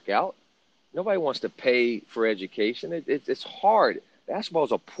wants to work out. Nobody wants to pay for education. It's hard. Basketball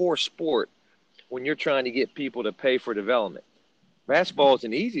is a poor sport when you're trying to get people to pay for development. Basketball is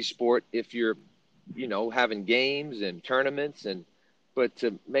an easy sport if you're, having games and tournaments, but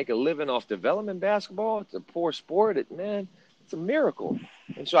to make a living off development basketball, it's a poor sport. It's a miracle.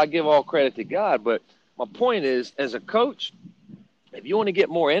 And so I give all credit to God. But my point is, as a coach, if you want to get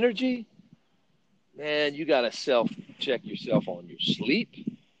more energy, man, you got to self-check yourself on your sleep,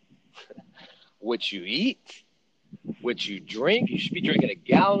 what you eat, what you drink. You should be drinking a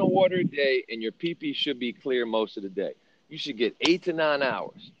gallon of water a day, and your pee-pee should be clear most of the day. You should get 8 to 9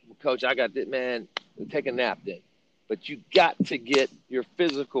 hours. Coach, I got this, man, take a nap then. But you got to get your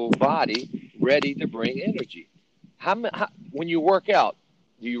physical body ready to bring energy. When you work out,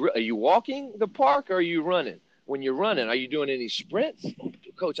 are you walking the park, or are you running? When you're running, are you doing any sprints?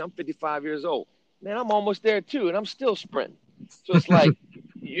 Coach, I'm 55 years old. Man, I'm almost there too, and I'm still sprinting. So it's like,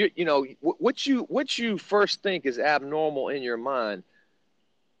 what you first think is abnormal in your mind,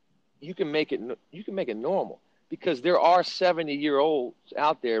 you can make it normal, because there are 70-year-olds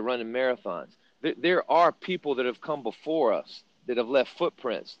out there running marathons. There are people that have come before us that have left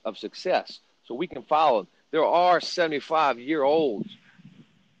footprints of success, so we can follow them. There are 75-year-olds,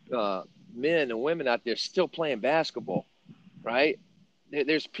 men and women out there still playing basketball, right?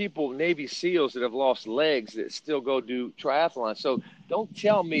 There's people, Navy SEALs, that have lost legs that still go do triathlons. So don't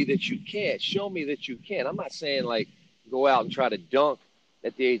tell me that you can't. Show me that you can. I'm not saying like go out and try to dunk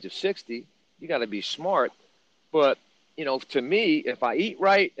at the age of 60. You got to be smart. But, to me, if I eat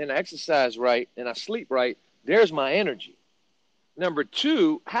right and I exercise right and I sleep right, there's my energy. Number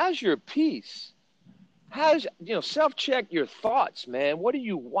 2, how's your peace? Self-check your thoughts, man. What are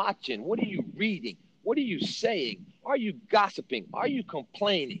you watching? What are you reading? What are you saying? Are you gossiping? Are you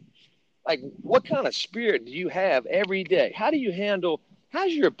complaining? Like, what kind of spirit do you have every day? How's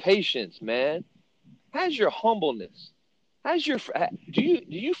your patience, man? How's your humbleness? Do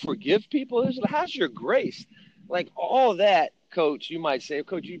you forgive people? How's your grace? Like, all that, Coach, you might say,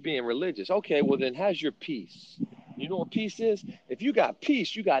 Coach, you being religious. Okay, well then how's your peace? You know what peace is? If you got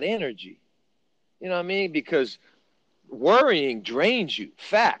peace, you got energy. You know what I mean? Because worrying drains you.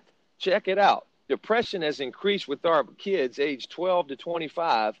 Fact. Check it out. Depression has increased with our kids aged 12 to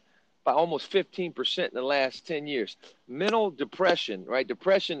 25 by almost 15% in the last 10 years. Mental depression, right?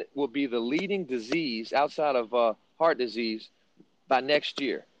 Depression will be the leading disease outside of heart disease by next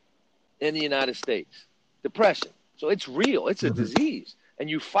year in the United States. Depression. So it's real. It's a disease. And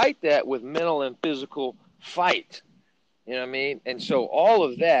you fight that with mental and physical fight. You know what I mean? And so all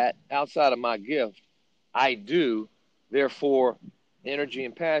of that outside of my gift, I do. Therefore, energy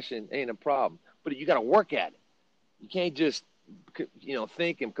and passion ain't a problem. But you got to work at it. You can't just,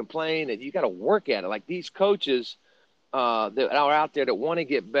 think and complain. And you got to work at it. Like these coaches that are out there that want to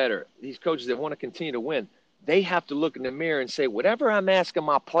get better, these coaches that want to continue to win, they have to look in the mirror and say, whatever I'm asking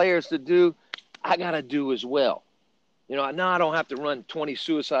my players to do, I got to do as well. Now I don't have to run 20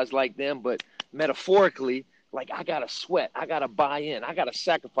 suicides like them, but metaphorically, like I got to sweat. I got to buy in. I got to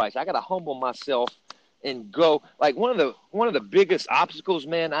sacrifice. I got to humble myself and go. Like one of the biggest obstacles,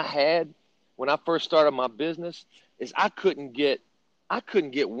 man, I had when I first started my business is I couldn't get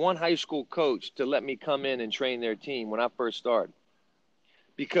one high school coach to let me come in and train their team when I first started,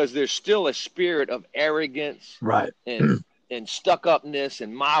 because there's still a spirit of arrogance, right, and stuck upness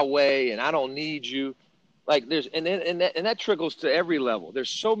and my way, and I don't need you. Like and that trickles to every level.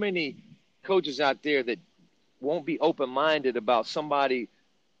 There's so many coaches out there that won't be open-minded about somebody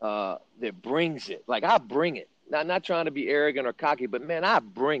that brings it. Like I bring it. Not trying to be arrogant or cocky, but man, I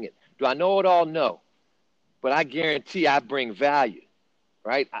bring it. Do I know it all? No. But I guarantee I bring value,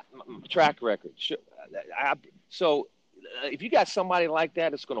 right? Track record. So if you got somebody like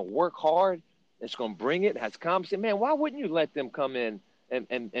that that's going to work hard, that's going to bring it, has confidence, man, why wouldn't you let them come in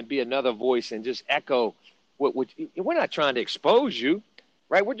and be another voice and just echo what we're not trying to expose you,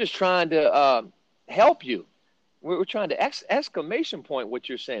 right? We're just trying to help you. We're trying to exclamation point what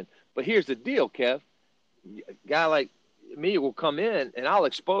you're saying. But here's the deal, Kev. A guy like me will come in and I'll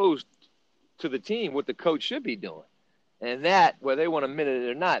expose to the team what the coach should be doing. And that, whether they want to admit it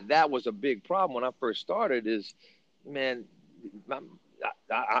or not, that was a big problem when I first started is, man,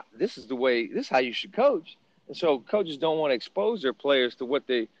 this is how you should coach. And so coaches don't want to expose their players to what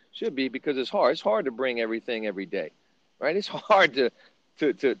they should be because it's hard. It's hard to bring everything every day, right? It's hard to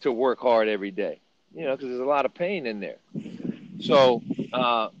work hard every day, because there's a lot of pain in there. So,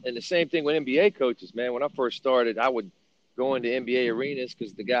 and the same thing with NBA coaches, man. When I first started, I would go into NBA arenas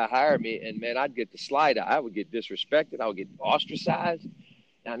because the guy hired me, and man, I'd get the slide out. I would get disrespected. I would get ostracized.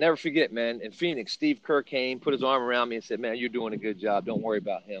 And I'll never forget, man, in Phoenix, Steve Kerr came, put his arm around me and said, man, you're doing a good job. Don't worry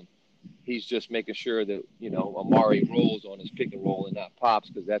about him. He's just making sure that, Amari rolls on his pick and roll and not pops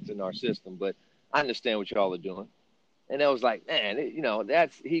because that's in our system. But I understand what y'all are doing. And I was like, man,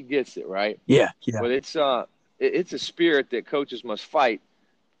 he gets it, right? Yeah. But it's a spirit that coaches must fight,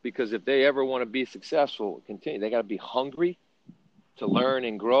 because if they ever want to be successful, they got to be hungry to learn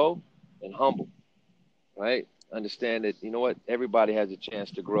and grow and humble, right? Understand that, everybody has a chance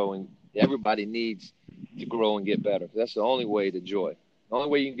to grow, and everybody needs to grow and get better. That's the only way to joy. The only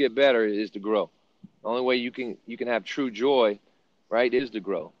way you can get better is to grow. The only way you can have true joy, right, is to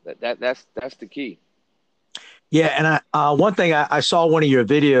grow. That's the key. Yeah, and one thing I saw one of your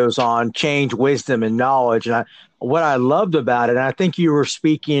videos on change, wisdom, and knowledge, and what I loved about it, and I think you were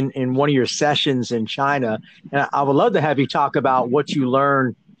speaking in one of your sessions in China, and I would love to have you talk about what you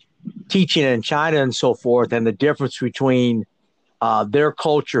learned teaching in China and so forth, and the difference between their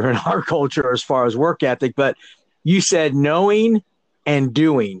culture and our culture as far as work ethic. But you said knowing and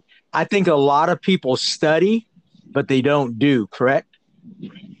doing. I think a lot of people study, but they don't do, correct?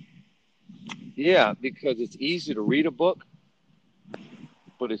 Yeah, because it's easy to read a book,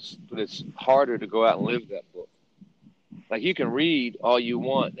 but it's harder to go out and live that book. Like you can read all you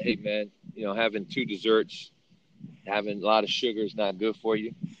want. Hey, man, having 2 desserts, having a lot of sugar is not good for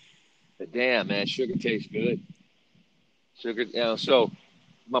you. But damn, man, sugar tastes good. Sugar, so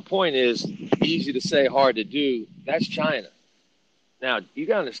my point is easy to say, hard to do. That's China. Now, you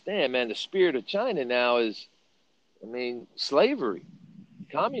got to understand, man, the spirit of China now is, slavery,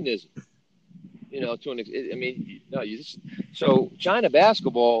 communism. So China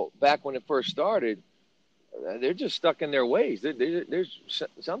basketball, back when it first started, they're just stuck in their ways. There's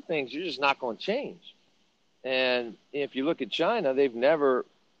some things you're just not going to change. And if you look at China, they've never,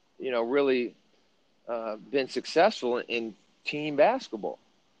 really been successful in team basketball.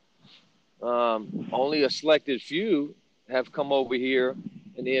 Only a selected few have come over here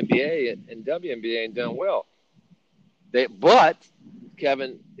in the NBA and WNBA and done well. But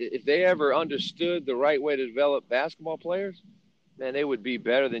Kevin, if they ever understood the right way to develop basketball players, man, they would be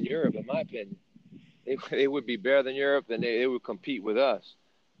better than Europe, in my opinion. They would be better than Europe, and they would compete with us.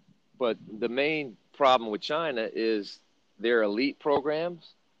 But the main problem with China is their elite programs.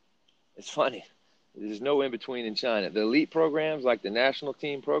 It's funny. There's no in between in China. The elite programs, like the national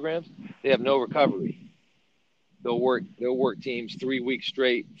team programs, they have no recovery. They'll work teams 3 weeks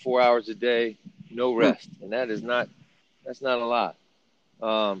straight, 4 hours a day, no rest, and that's not a lot.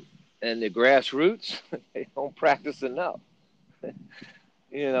 And the grassroots, they don't practice enough.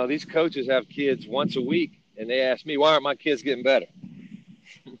 You know, these coaches have kids once a week, and they ask me, why aren't my kids getting better?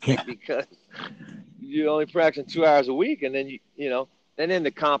 Yeah. Because you only practice 2 hours a week, and then and then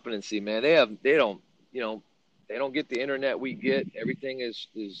the competency, man. They don't, they don't get the internet we get. Everything is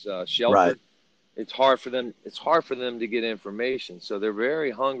Right. sheltered. It's hard for them. It's hard for them to get information. So they're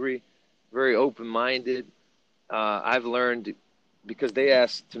very hungry, very open minded. I've learned because they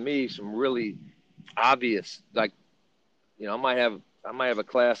ask to me some really obvious, like, I might have a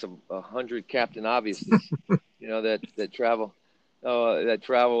class of 100 Captain Obviouses, that travel,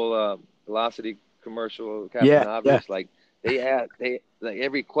 velocity commercial Captain Yeah. Yeah. Obvious. Like they like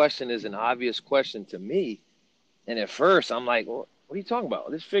every question is an obvious question to me, and at first I'm like, well, what are you talking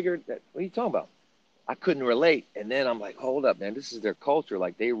about? This figure that what are you talking about? I couldn't relate, and then I'm like, hold up, man, this is their culture.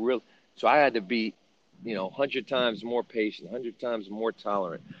 Like they really, so I had to be, 100 times more patient, 100 times more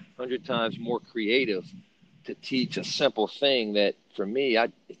tolerant, 100 times more creative to teach a simple thing that for me,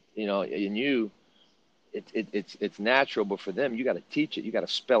 and it's natural, but for them, you got to teach it, you got to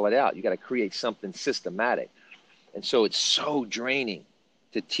spell it out, you got to create something systematic, and so it's so draining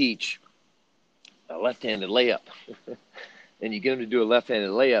to teach a left-handed layup, and you get them to do a left-handed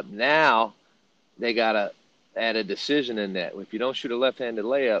layup. Now they got to add a decision in that. If you don't shoot a left-handed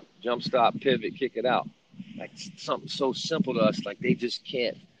layup, jump stop, pivot, kick it out. Like something so simple to us, like they just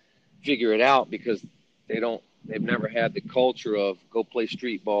can't figure it out because they've never had the culture of go play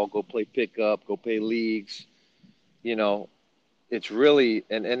street ball, go play pickup, go play leagues. You know, it's really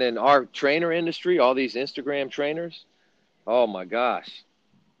and in our trainer industry, all these Instagram trainers, oh my gosh,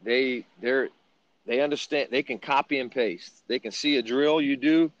 they understand, they can copy and paste. They can see a drill you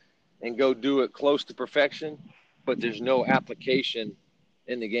do and go do it close to perfection, but there's no application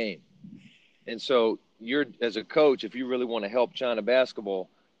in the game. And so you're as a coach, if you really want to help China basketball,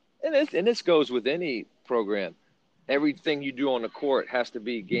 and this goes with any program, everything you do on the court has to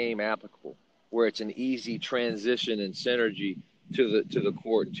be game applicable, where it's an easy transition and synergy to the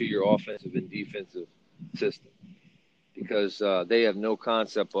court, to your offensive and defensive system, because they have no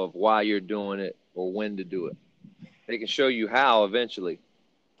concept of why you're doing it or when to do it. They can show you how eventually,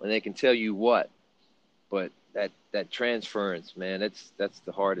 and they can tell you what, but that transference, man, that's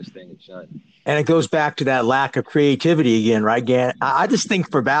the hardest thing in China. And it goes back to that lack of creativity again, right, Gan? I just think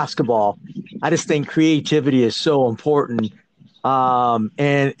for basketball, I just think creativity is so important. And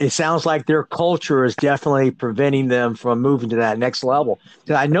it sounds like their culture is definitely preventing them from moving to that next level.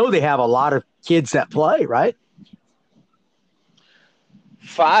 Because I know they have a lot of kids that play, right?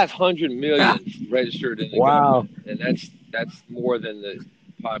 500 million registered in the Wow. government, and that's more than the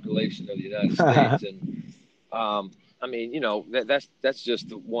population of the United States. And I mean, that's just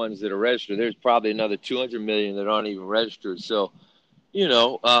the ones that are registered. There's probably another 200 million that aren't even registered. So,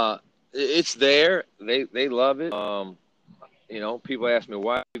 it's there. They love it. People ask me,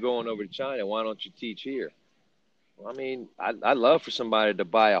 why are you going over to China? Why don't you teach here? Well, I mean, I'd love for somebody to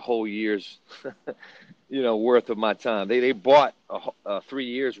buy a whole year's, worth of my time. They bought 3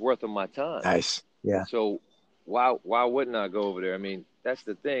 years worth of my time. Nice. Yeah. So why wouldn't I go over there? I mean, that's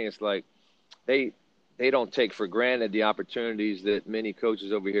the thing. It's like they don't take for granted the opportunities that many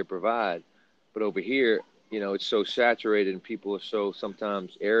coaches over here provide. But over here, it's so saturated and people are so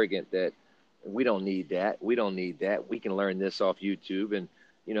sometimes arrogant that we don't need that. We don't need that. We can learn this off YouTube. And,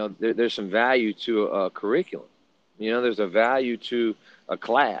 there's some value to a curriculum. There's a value to a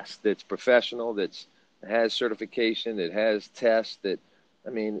class that's professional, that has certification, that has tests,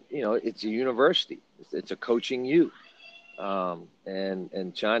 it's a university. It's a coaching you.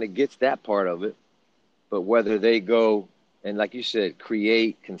 And China gets that part of it. But whether they go and, like you said,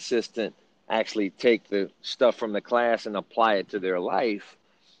 create consistent, actually take the stuff from the class and apply it to their life,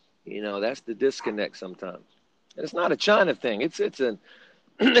 that's the disconnect sometimes. And it's not a China thing. It's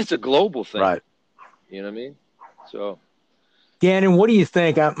a global thing. Right. You know what I mean? So, Ganon, what do you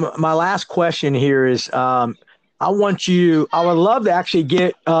think? My last question here is, I would love to actually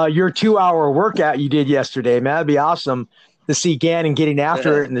get your 2-hour workout you did yesterday, man. That'd be awesome to see Ganon getting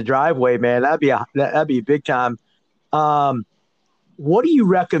after it in the driveway, man. That'd be a big time. What do you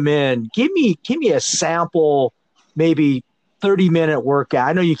recommend? Give me a sample, maybe 30-minute workout.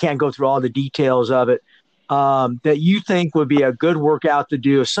 I know you can't go through all the details of it, that you think would be a good workout to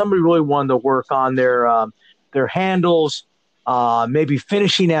do if somebody really wanted to work on their handles, maybe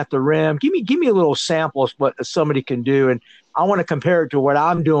finishing at the rim. Give me a little sample of what somebody can do, and I want to compare it to what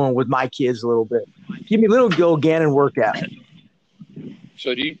I'm doing with my kids a little bit. Give me a little Ganon workout.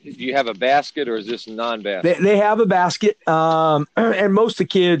 So do you have a basket, or is this non-basket? They have a basket, and most of the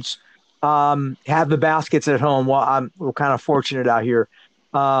kids have the baskets at home. Well, we're kind of fortunate out here.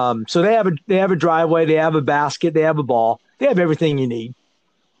 So they have a driveway, they have a basket, they have a ball, they have everything you need.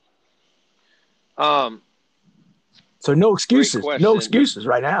 Um, So no Great excuses. No question. excuses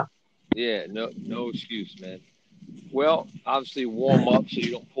right now. Yeah, no excuse, man. Well, obviously warm up so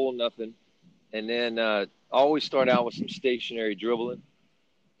you don't pull nothing, and then always start out with some stationary dribbling,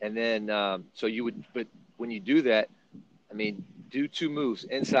 and then so you would. But when you do that, I mean, do two moves,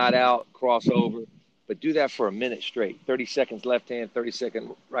 inside out, crossover, but do that for a minute straight. 30 seconds left hand,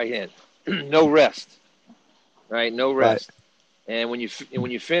 30-second right hand. No rest, right? No Right. rest. And when you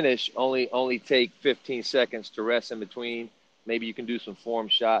finish, only take 15 seconds to rest in between. Maybe you can do some form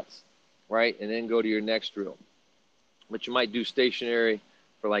shots, right? And then go to your next drill. But you might do stationary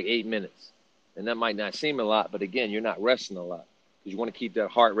for like 8 minutes. And that might not seem a lot, but again, you're not resting a lot because you want to keep that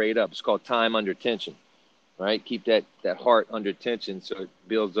heart rate up. It's called time under tension, right? Keep that heart under tension so it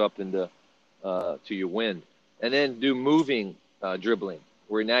builds up into to your wind. And then do moving dribbling,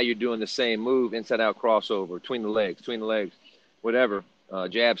 where now you're doing the same move, inside out crossover, between the legs, whatever,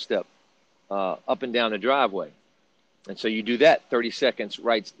 jab step, up and down the driveway. And so you do that 30 seconds,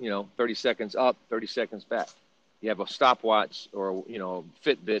 right? 30 seconds up, 30 seconds back. You have a stopwatch or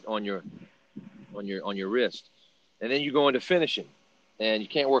Fitbit on your wrist, and then you go into finishing, and you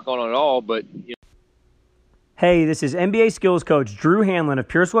can't work on it all, but Hey, this is NBA skills coach Drew Hanlon of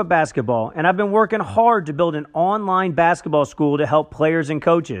Pure Sweat Basketball, and I've been working hard to build an online basketball school to help players and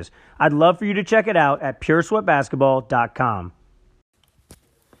coaches. I'd love for you to check it out at puresweatbasketball.com.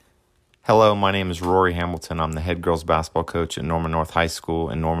 Hello, my name is Rory Hamilton. I'm the head girls basketball coach at Norman North High School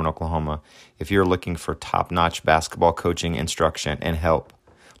in Norman, Oklahoma. If you're looking for top-notch basketball coaching, instruction, and help,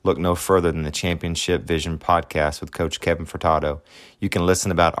 look no further than the Championship Vision podcast with Coach Kevin Furtado. You can listen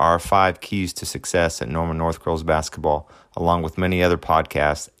about our 5 keys to success at Norman North Girls Basketball, along with many other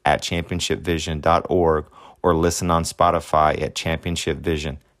podcasts at championshipvision.org or listen on Spotify at Championship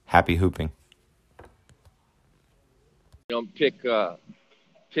Vision. Happy hooping.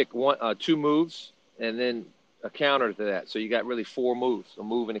 pick one, 2 moves, and then a counter to that. So you got really 4 moves: a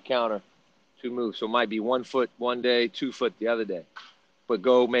move and a counter, 2 moves. So it might be 1 foot one day, 2 foot the other day. But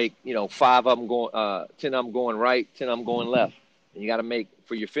go make 5 of them going, 10 of them going right, 10 of them going left. And you got to make,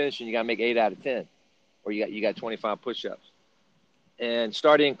 for your finishing, you got to make 8 out of 10, or you got 25 push-ups. And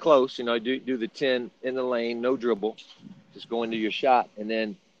start in close. Do the 10 in the lane, no dribble, just go into your shot, and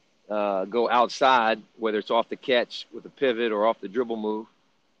then go outside, whether it's off the catch with a pivot or off the dribble move.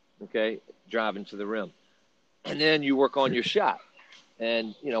 Okay, driving to the rim, and then you work on your shot.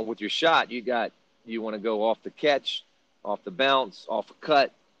 And with your shot, you want to go off the catch, off the bounce, off a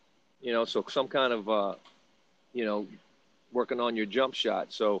cut. So some kind of working on your jump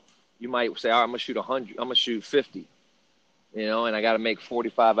shot. So you might say, all right, I'm gonna shoot 100. I'm gonna shoot 50. And I got to make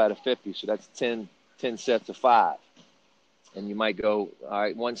 45 out of 50. So that's 10 sets of 5. And you might go, all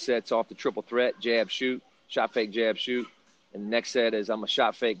right, 1 set's off the triple threat, jab, shoot, shot fake, jab, shoot. And the next set is I'm a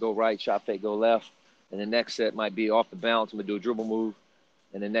shot fake, go right, shot fake, go left. And the next set might be off the bounce. I'm going to do a dribble move.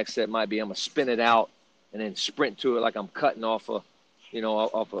 And the next set might be I'm going to spin it out and then sprint to it like I'm cutting off a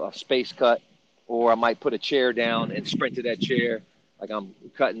space cut. Or I might put a chair down and sprint to that chair like I'm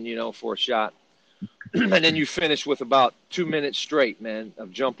cutting, for a shot. And then you finish with about 2 minutes straight, man,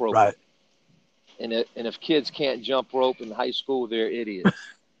 of jump rope. Right. And if kids can't jump rope in high school, they're idiots.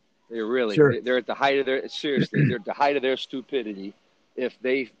 They're really, Sure. they're at the height of their, seriously, they're at the height of their stupidity if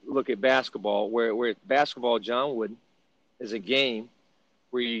they look at basketball, where basketball, John Wooden, is a game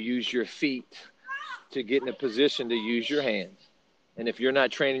where you use your feet to get in a position to use your hands. And if you're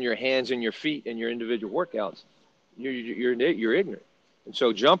not training your hands and your feet in your individual workouts, you're ignorant. And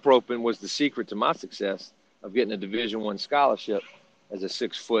so jump roping was the secret to my success of getting a Division I scholarship as a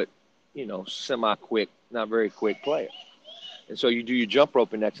 6-foot, semi-quick, not very quick player. And so you do your jump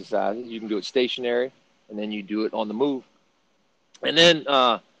roping exercises. You can do it stationary, and then you do it on the move. And then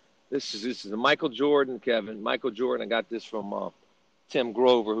this is a Michael Jordan, Kevin. Michael Jordan, I got this from Tim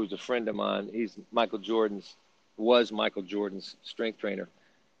Grover, who's a friend of mine. Was Michael Jordan's strength trainer.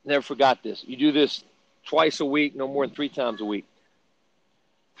 Never forgot this. You do this twice a week, no more than 3 times a week.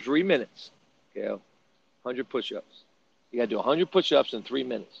 3 minutes, okay, 100 push-ups. You got to do 100 push-ups in 3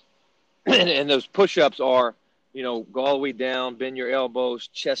 minutes. And those push-ups are, go all the way down, bend your elbows,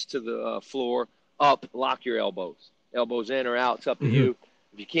 chest to the floor, up, lock your elbows. Elbows in or out, it's up to you.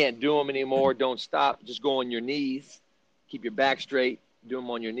 If you can't do them anymore, don't stop. Just go on your knees. Keep your back straight. Do them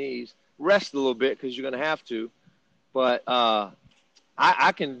on your knees. Rest a little bit because you're going to have to. But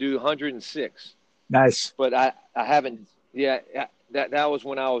I can do 106. Nice. But I haven't – that was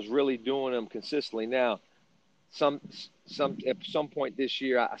when I was really doing them consistently. Now, at some point this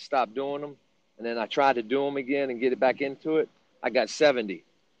year, I stopped doing them, and then I tried to do them again and get it back into it. I got 70.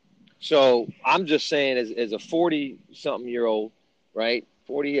 So I'm just saying, as a 40-something-year-old, right,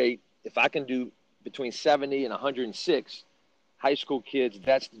 48, if I can do between 70 and 106, high school kids,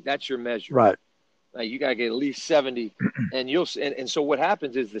 that's your measure. Right. Like you gotta get at least 70, and so what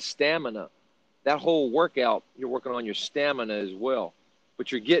happens is the stamina. That whole workout, you're working on your stamina as well,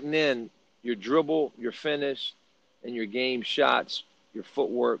 but you're getting in your dribble, your finish, and your game shots, your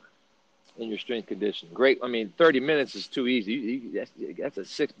footwork, and your strength conditioning. Great. I mean, 30 minutes is too easy. That's a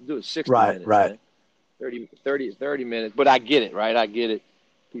 60 Right. minutes, Right. man. 30 minutes. But I get it, right? I get it.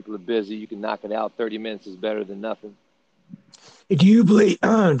 People are busy. You can knock it out. 30 minutes is better than nothing. Do you believe?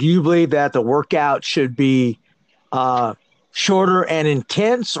 Do you believe that the workout should be shorter and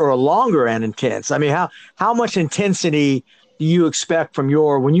intense, or longer and intense? I mean, how much intensity do you expect from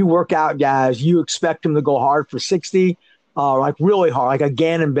when you work out guys? You expect them to go hard for 60, like really hard, like a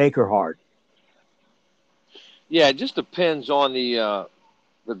Gannon Baker hard? Yeah, it just depends on the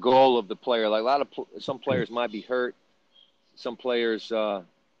goal of the player. Like some players might be hurt. Some players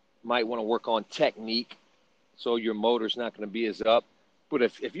might want to work on technique, so your motor's not going to be as up. But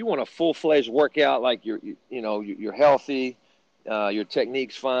if you want a full-fledged workout, like you're healthy, your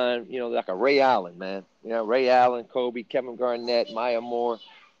technique's fine, like a Ray Allen, man. Ray Allen, Kobe, Kevin Garnett, Maya Moore,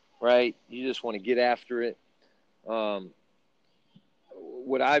 right? You just want to get after it. What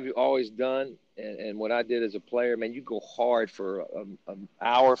I've always done and what I did as a player, man, you go hard for an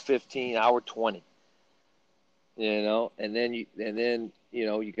hour 15, hour 20, and then you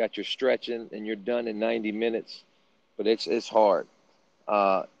got your stretching and you're done in 90 minutes, but it's hard.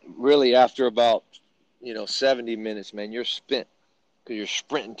 Really after about 70 minutes, man, you're spent because you're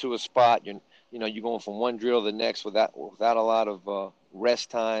sprinting to a spot. You're going from one drill to the next without a lot of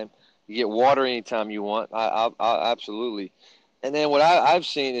rest time. You get water anytime you want. I'll absolutely. And then what I've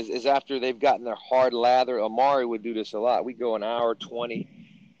seen is after they've gotten their hard lather, Amari would do this a lot. We go an hour 20,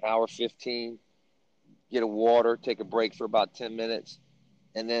 hour 15, get a water, take a break for about 10 minutes,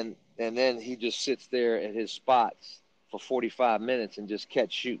 and then he just sits there at his spots for 45 minutes and just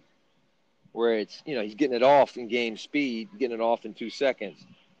catch shoot. Where it's he's getting it off in game speed, getting it off in 2 seconds,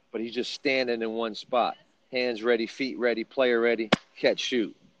 but he's just standing in one spot, hands ready, feet ready, player ready, catch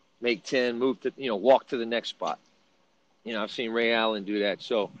shoot, make 10, move to walk to the next spot. I've seen Ray Allen do that.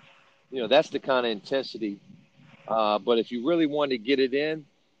 So, that's the kind of intensity. But if you really want to get it in,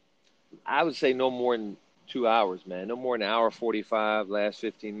 I would say no more than 2 hours, man. No more than an hour 45, last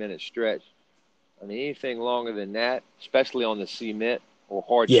 15-minute stretch. I mean, anything longer than that, especially on the cement or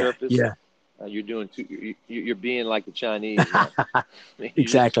hard surface, Yeah. you're doing you're being like the Chinese. I mean,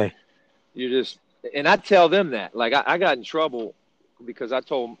 Exactly. And I tell them that. Like I got in trouble because I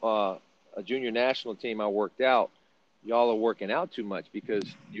told a junior national team I worked out, y'all are working out too much because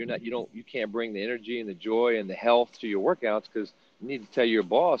you can't bring the energy and the joy and the health to your workouts because you need to tell your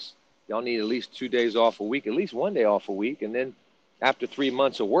boss y'all need at least 2 days off a week, at least 1 day off a week, and then after 3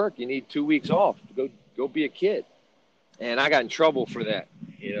 months of work, you need 2 weeks off to go be a kid. And I got in trouble for that.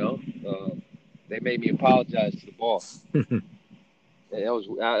 They made me apologize to the boss. I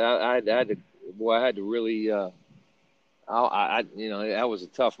had to really that was a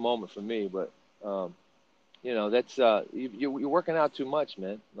tough moment for me, but that's you're working out too much,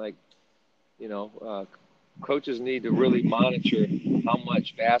 man. Like, coaches need to really monitor how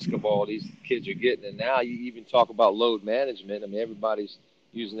much basketball these kids are getting. And now you even talk about load management. I mean, everybody's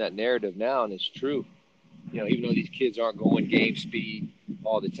using that narrative now, and it's true. Even though these kids aren't going game speed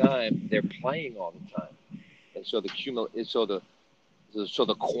all the time, they're playing all the time. And so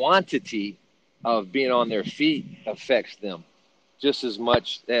the quantity of being on their feet affects them just as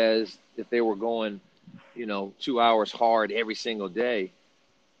much as if they were going, 2 hours hard every single day.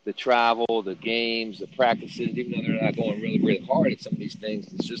 The travel, the games, the practices, even though they're not going really, really hard at some of these things,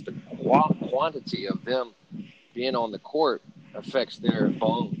 it's just the quantity of them being on the court affects their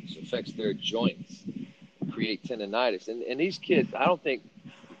bones, affects their joints, create tendonitis. And these kids, I don't think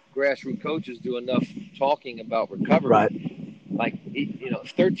grassroots coaches do enough talking about recovery. Right. Like,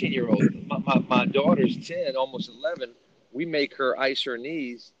 13-year-old, my daughter's 10, almost 11, we make her ice her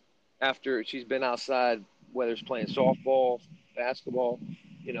knees after she's been outside, whether it's playing softball, basketball.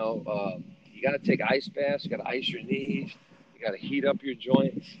 You got to take ice baths. You got to ice your knees. You got to heat up your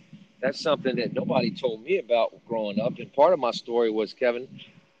joints. That's something that nobody told me about growing up. And part of my story was, Kevin,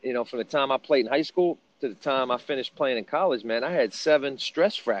 from the time I played in high school to the time I finished playing in college, man, I had 7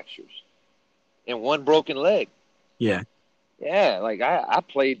 stress fractures and 1 broken leg. Yeah. Yeah, like I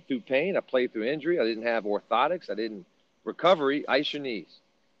played through pain. I played through injury. I didn't have orthotics. I didn't recovery. Ice your knees.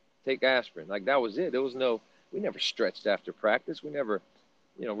 Take aspirin. Like that was it. There was we never stretched after practice. We never,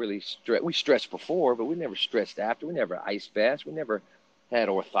 really stretch. We stretched before, but we never stretched after. We never ice baths. We never had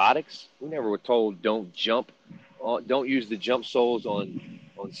orthotics. We never were told don't jump, don't use the jump soles on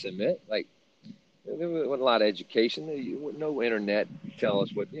cement. Like There wasn't a lot of education. No internet tell us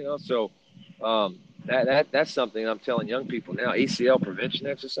what, So that's something I'm telling young people now. ACL prevention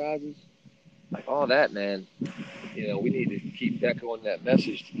exercises, like all that, man. We need to keep echoing that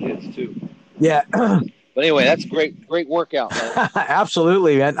message to kids too. Yeah. But anyway, that's great workout, man.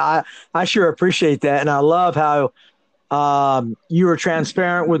 Absolutely, man. I sure appreciate that, and I love how you were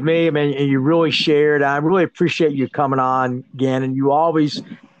transparent with me. I mean, and you really shared. I really appreciate you coming on, Gannon. You always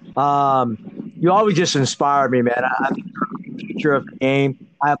just inspire me, man. I think you're a great teacher of the game.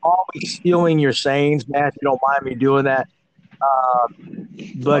 I'm always stealing your sayings, man. If you don't mind me doing that, uh,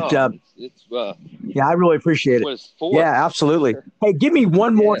 but Oh, it's yeah, I really that's appreciate it. what it's for. Yeah, absolutely. Hey, give me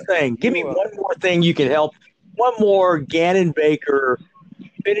one more Yeah, thing. Give me one more thing you can help. One more Gannon Baker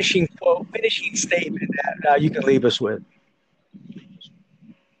finishing quote, finishing statement that you can leave us with.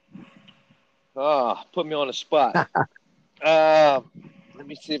 put me on the spot. Uh, Let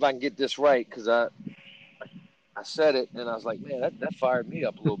me see if I can get this right because I said it and I was like, man, that fired me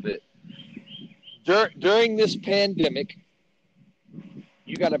up a little bit. During this pandemic,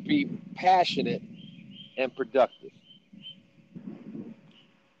 you got to be passionate and productive.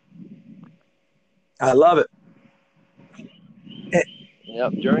 I love it.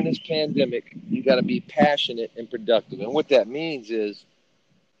 Yep. During this pandemic, you got to be passionate and productive. And what that means is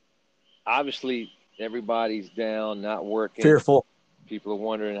obviously everybody's down, not working. Fearful. People are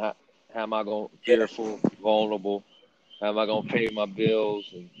wondering how am I going Yeah. fearful, vulnerable, how am I going to pay my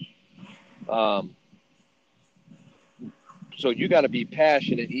bills? And um, so you got to be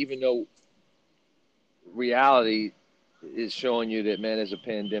passionate, even though reality is showing you that, man, there's a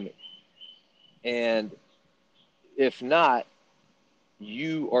pandemic. And if not,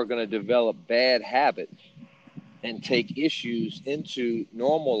 you are going to develop bad habits and take issues into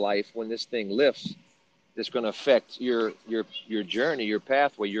normal life when this thing lifts. That's going to affect your journey, your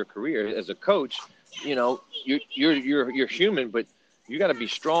pathway, your career as a coach. You're human, but you got to be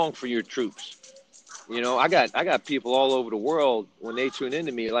strong for your troops. I got people all over the world when they tune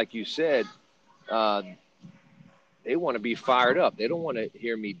into me, like you said, uh, they want to be fired up. They don't want to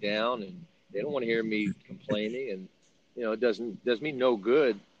hear me down, and they don't want to hear me complaining. And it does me no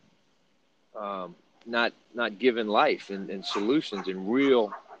good. Not giving life and solutions and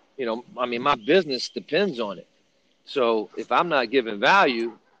real. I mean, my business depends on it. So if I'm not giving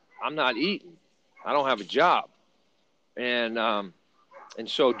value, I'm not eating. I don't have a job. And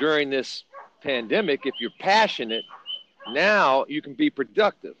so during this pandemic, if you're passionate, now you can be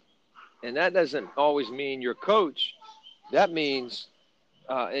productive. And that doesn't always mean your coach. That means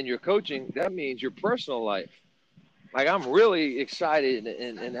in your coaching, that means your personal life. Like I'm really excited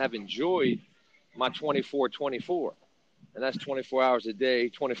and have enjoyed my 24/24, and that's 24 hours a day,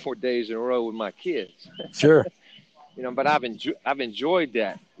 24 days in a row with my kids. Sure. But I've enjoyed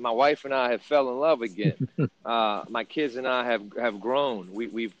that. My wife and I have fell in love again. My kids and I have grown.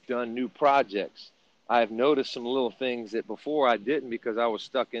 We've done new projects. I've noticed some little things that before I didn't because I was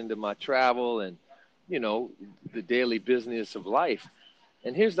stuck into my travel and the daily business of life.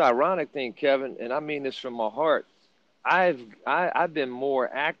 And here's the ironic thing, Kevin, and I mean this from my heart. I've been more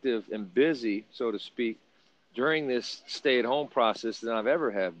active and busy, so to speak, during this stay-at-home process than I've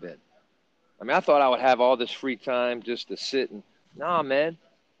ever have been. I mean, I thought I would have all this free time just to sit and, nah, man.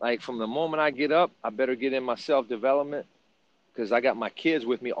 Like from the moment I get up, I better get in my self-development because I got my kids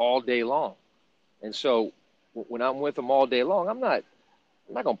with me all day long. And so when I'm with them all day long, I'm not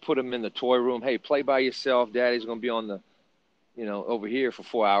gonna put them in the toy room. Hey, play by yourself. Daddy's gonna be on the, over here for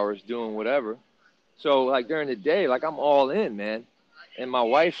 4 hours doing whatever. So like during the day, like I'm all in, man. And my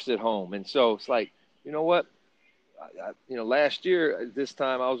wife's at home, and so it's like, you know what? Last year at this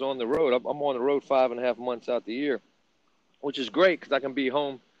time I was on the road. I'm on the road 5.5 months out the year, which is great because I can be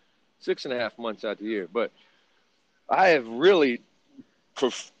home 6.5 months out the year. But I have really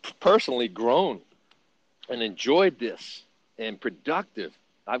personally grown and enjoyed this and productive.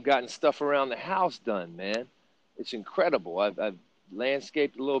 I've gotten stuff around the house done, man. It's incredible. I've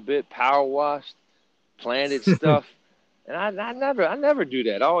landscaped a little bit, power washed, planted stuff, and I never do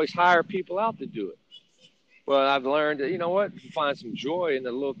that. I always hire people out to do it. But I've learned that find some joy in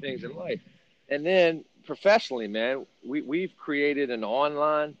the little things in life. And then professionally, man, we've created an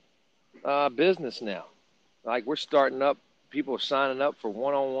online business now. Like we're starting up, people are signing up for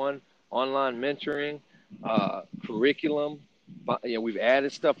one-on-one online mentoring, curriculum. We've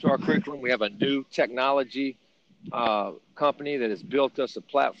added stuff to our curriculum. We have a new technology company that has built us a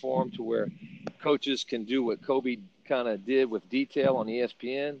platform to where coaches can do what Kobe kind of did with detail on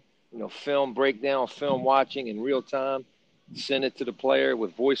ESPN. Film breakdown, film watching in real time, send it to the player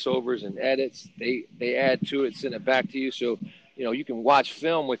with voiceovers and edits. They add to it, send it back to you. So, you can watch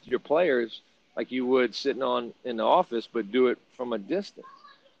film with your players like you would sitting in the office, but do it from a distance.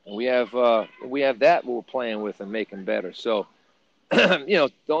 And we have that we're playing with and making better. So,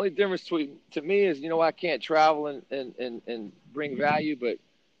 the only difference to me is, I can't travel and bring value, but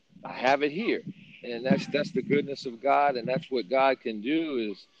I have it here. And that's the goodness of God, and that's what God can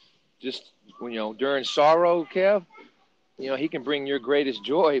do is just, during sorrow, Kev, he can bring your greatest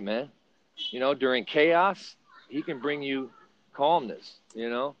joy, man. During chaos, he can bring you calmness,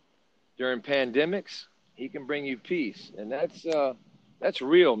 during pandemics, he can bring you peace. And that's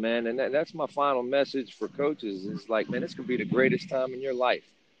real, man. And that's my final message for coaches is like, man, this could be the greatest time in your life.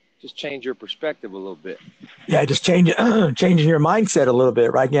 Just change your perspective a little bit. Yeah, just changing your mindset a little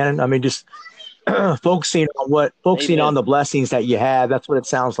bit, right, Gannon? I mean, just focusing Amen. on the blessings that you have. That's what it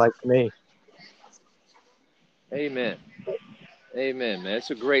sounds like to me. Amen. Amen, man. It's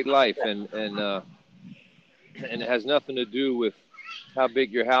a great life, and it has nothing to do with how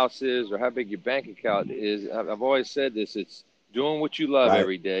big your house is or how big your bank account is. I've always said this: it's doing what you love Right.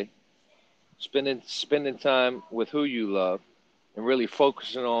 every day, spending time with who you love, and really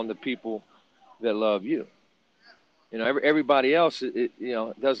focusing on the people that love you. Everybody else, it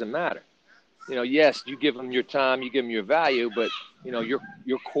doesn't matter. Yes, you give them your time, you give them your value, but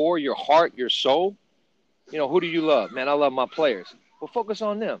your core, your heart, your soul. Who do you love? Man, I love my players. Well, focus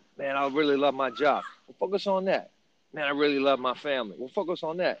on them. Man, I really love my job. Well, focus on that. Man, I really love my family. Well, focus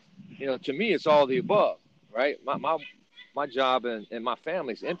on that. To me, it's all the above, right? My job and my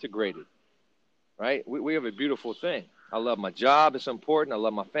family's integrated, right? We have a beautiful thing. I love my job. It's important. I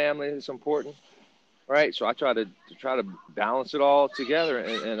love my family. It's important, right? So I try to balance it all together,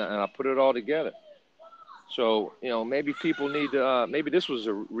 and I put it all together. So, maybe people need to, maybe this was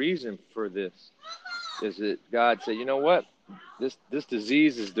a reason for this, is that God said, you know what, this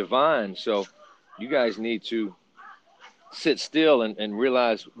disease is divine. So you guys need to sit still and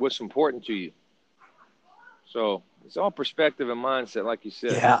realize what's important to you. So it's all perspective and mindset, like you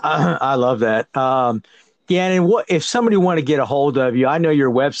said. Yeah, I love that. Gannon, what if somebody want to get a hold of you? I know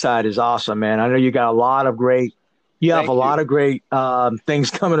your website is awesome, man. I know you got a lot of great. You have a Thank you. lot of great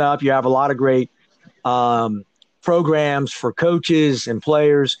things coming up. You have a lot of great um, programs for coaches and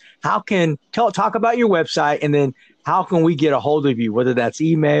players. How can talk about your website, and then how can we get a hold of you, whether that's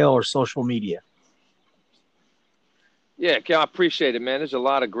email or social media? Yeah, Cal, I appreciate it, man. There's a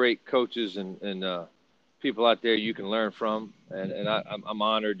lot of great coaches and people out there you can learn from, and I'm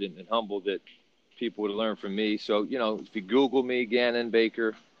honored and humbled that people would learn from me. So, if you Google me, Gannon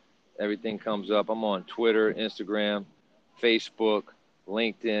Baker, everything comes up. I'm on Twitter, Instagram, Facebook,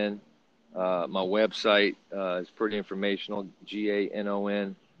 LinkedIn. My website is pretty informational,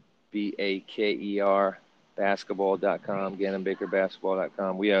 GANONBAKER basketball.com,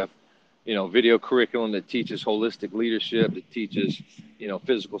 GannonBakerBasketball.com. We have, video curriculum that teaches holistic leadership, that teaches,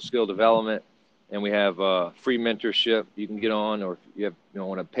 physical skill development. And we have free mentorship you can get on, or if you have,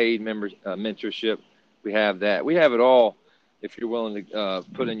 want a paid mentorship, we have that. We have it all. If you're willing to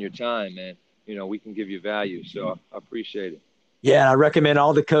put in your time, man, we can give you value. So I appreciate it. Yeah, I recommend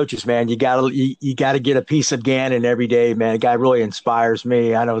all the coaches, man. You gotta get a piece of Gannon every day, man. The guy really inspires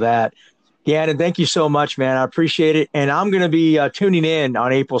me. I know that. Gannon, thank you so much, man. I appreciate it. And I'm going to be tuning in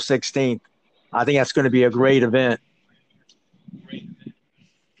on April 16th. I think that's going to be a great event.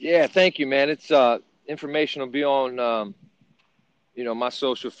 Yeah, thank you, man. It's information will be on my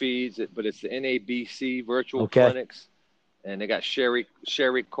social feeds, but it's the NABC virtual clinics, and they got Sherry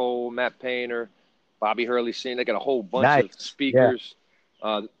Cole, Matt Painter, Bobby Hurley Sr. They got a whole bunch of speakers.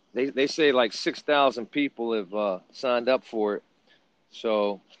 Yeah. They say like 6,000 people have signed up for it.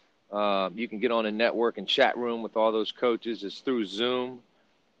 So you can get on a network and chat room with all those coaches. It's through Zoom.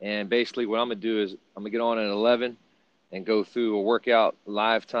 And basically what I'm going to do is I'm going to get on at 11 and go through a workout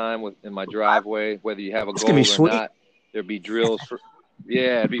live time in my driveway, whether you have a goal or not. There'll be drills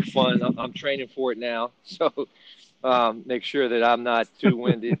it'd be fun. I'm training for it now. So make sure that I'm not too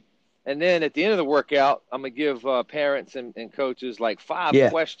winded. And then at the end of the workout, I'm going to give parents and coaches like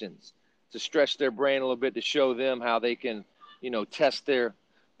 5 questions to stretch their brain a little bit, to show them how they can, test their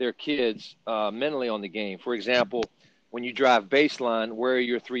kids mentally on the game. For example, when you drive baseline, where are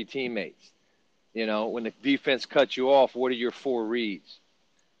your 3 teammates? When the defense cuts you off, what are your 4 reads?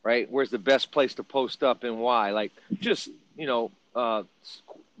 Right? Where's the best place to post up and why? Like just,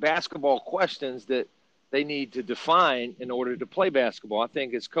 basketball questions that they need to define in order to play basketball. I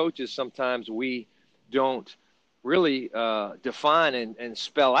think as coaches, sometimes we don't really define and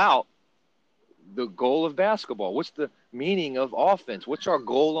spell out the goal of basketball. What's the meaning of offense? What's our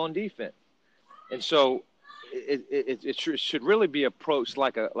goal on defense? And so it should really be approached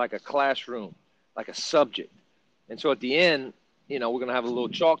like a classroom, like a subject. And so at the end, we're going to have a little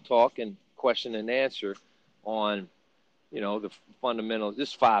chalk talk and question and answer on, the fundamentals,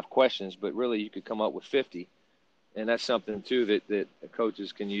 just 5 questions, but really you could come up with 50. And that's something too that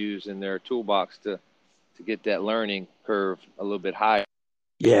coaches can use in their toolbox to get that learning curve a little bit higher.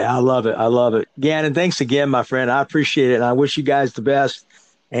 Yeah, I love it. I love it. Gannon, thanks again, my friend. I appreciate it. And I wish you guys the best.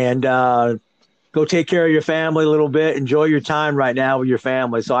 And go take care of your family a little bit. Enjoy your time right now with your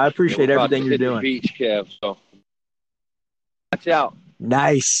family. So I Yeah, we're appreciate about to everything you're hit the doing. beach, Kev. So watch out.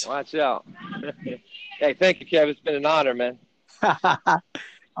 Nice. Watch out. Hey, thank you, Kev. It's been an honor, man. All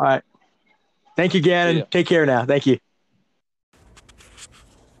right. Thank you, See Gannon. ya. Take care now. Thank you.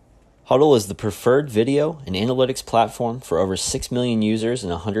 Huddle is the preferred video and analytics platform for over 6 million users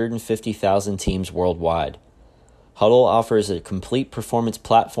and 150,000 teams worldwide. Huddle offers a complete performance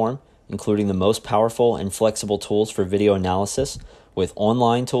platform, including the most powerful and flexible tools for video analysis with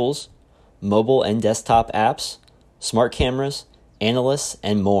online tools, mobile and desktop apps, smart cameras, analysts,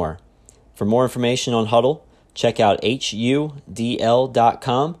 and more. For more information on Huddle, check out hudl.com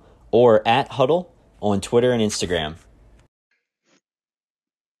or @Huddle on Twitter and Instagram.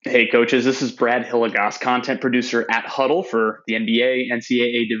 Hey, coaches, this is Brad Hilligoss, content producer at Huddle for the NBA,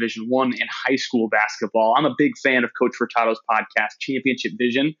 NCAA Division I, and high school basketball. I'm a big fan of Coach Furtado's podcast, Championship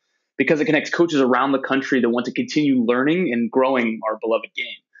Vision, because it connects coaches around the country that want to continue learning and growing our beloved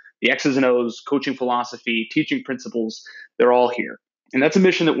game. The X's and O's, coaching philosophy, teaching principles, they're all here. And that's a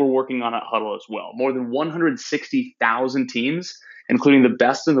mission that we're working on at Huddle as well. More than 160,000 teams, including the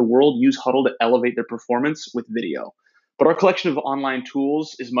best in the world, use Huddle to elevate their performance with video. But our collection of online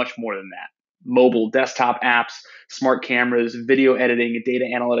tools is much more than that. Mobile, desktop apps, smart cameras, video editing, and data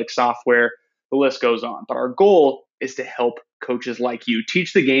analytics software, the list goes on. But our goal is to help coaches like you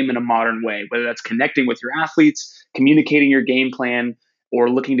teach the game in a modern way, whether that's connecting with your athletes, communicating your game plan, or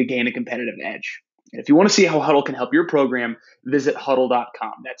looking to gain a competitive edge. And if you want to see how Huddle can help your program, visit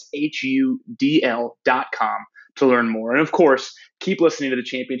huddle.com. That's HUDL.com to learn more. And of course, keep listening to the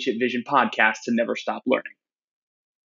Championship Vision podcast to never stop learning.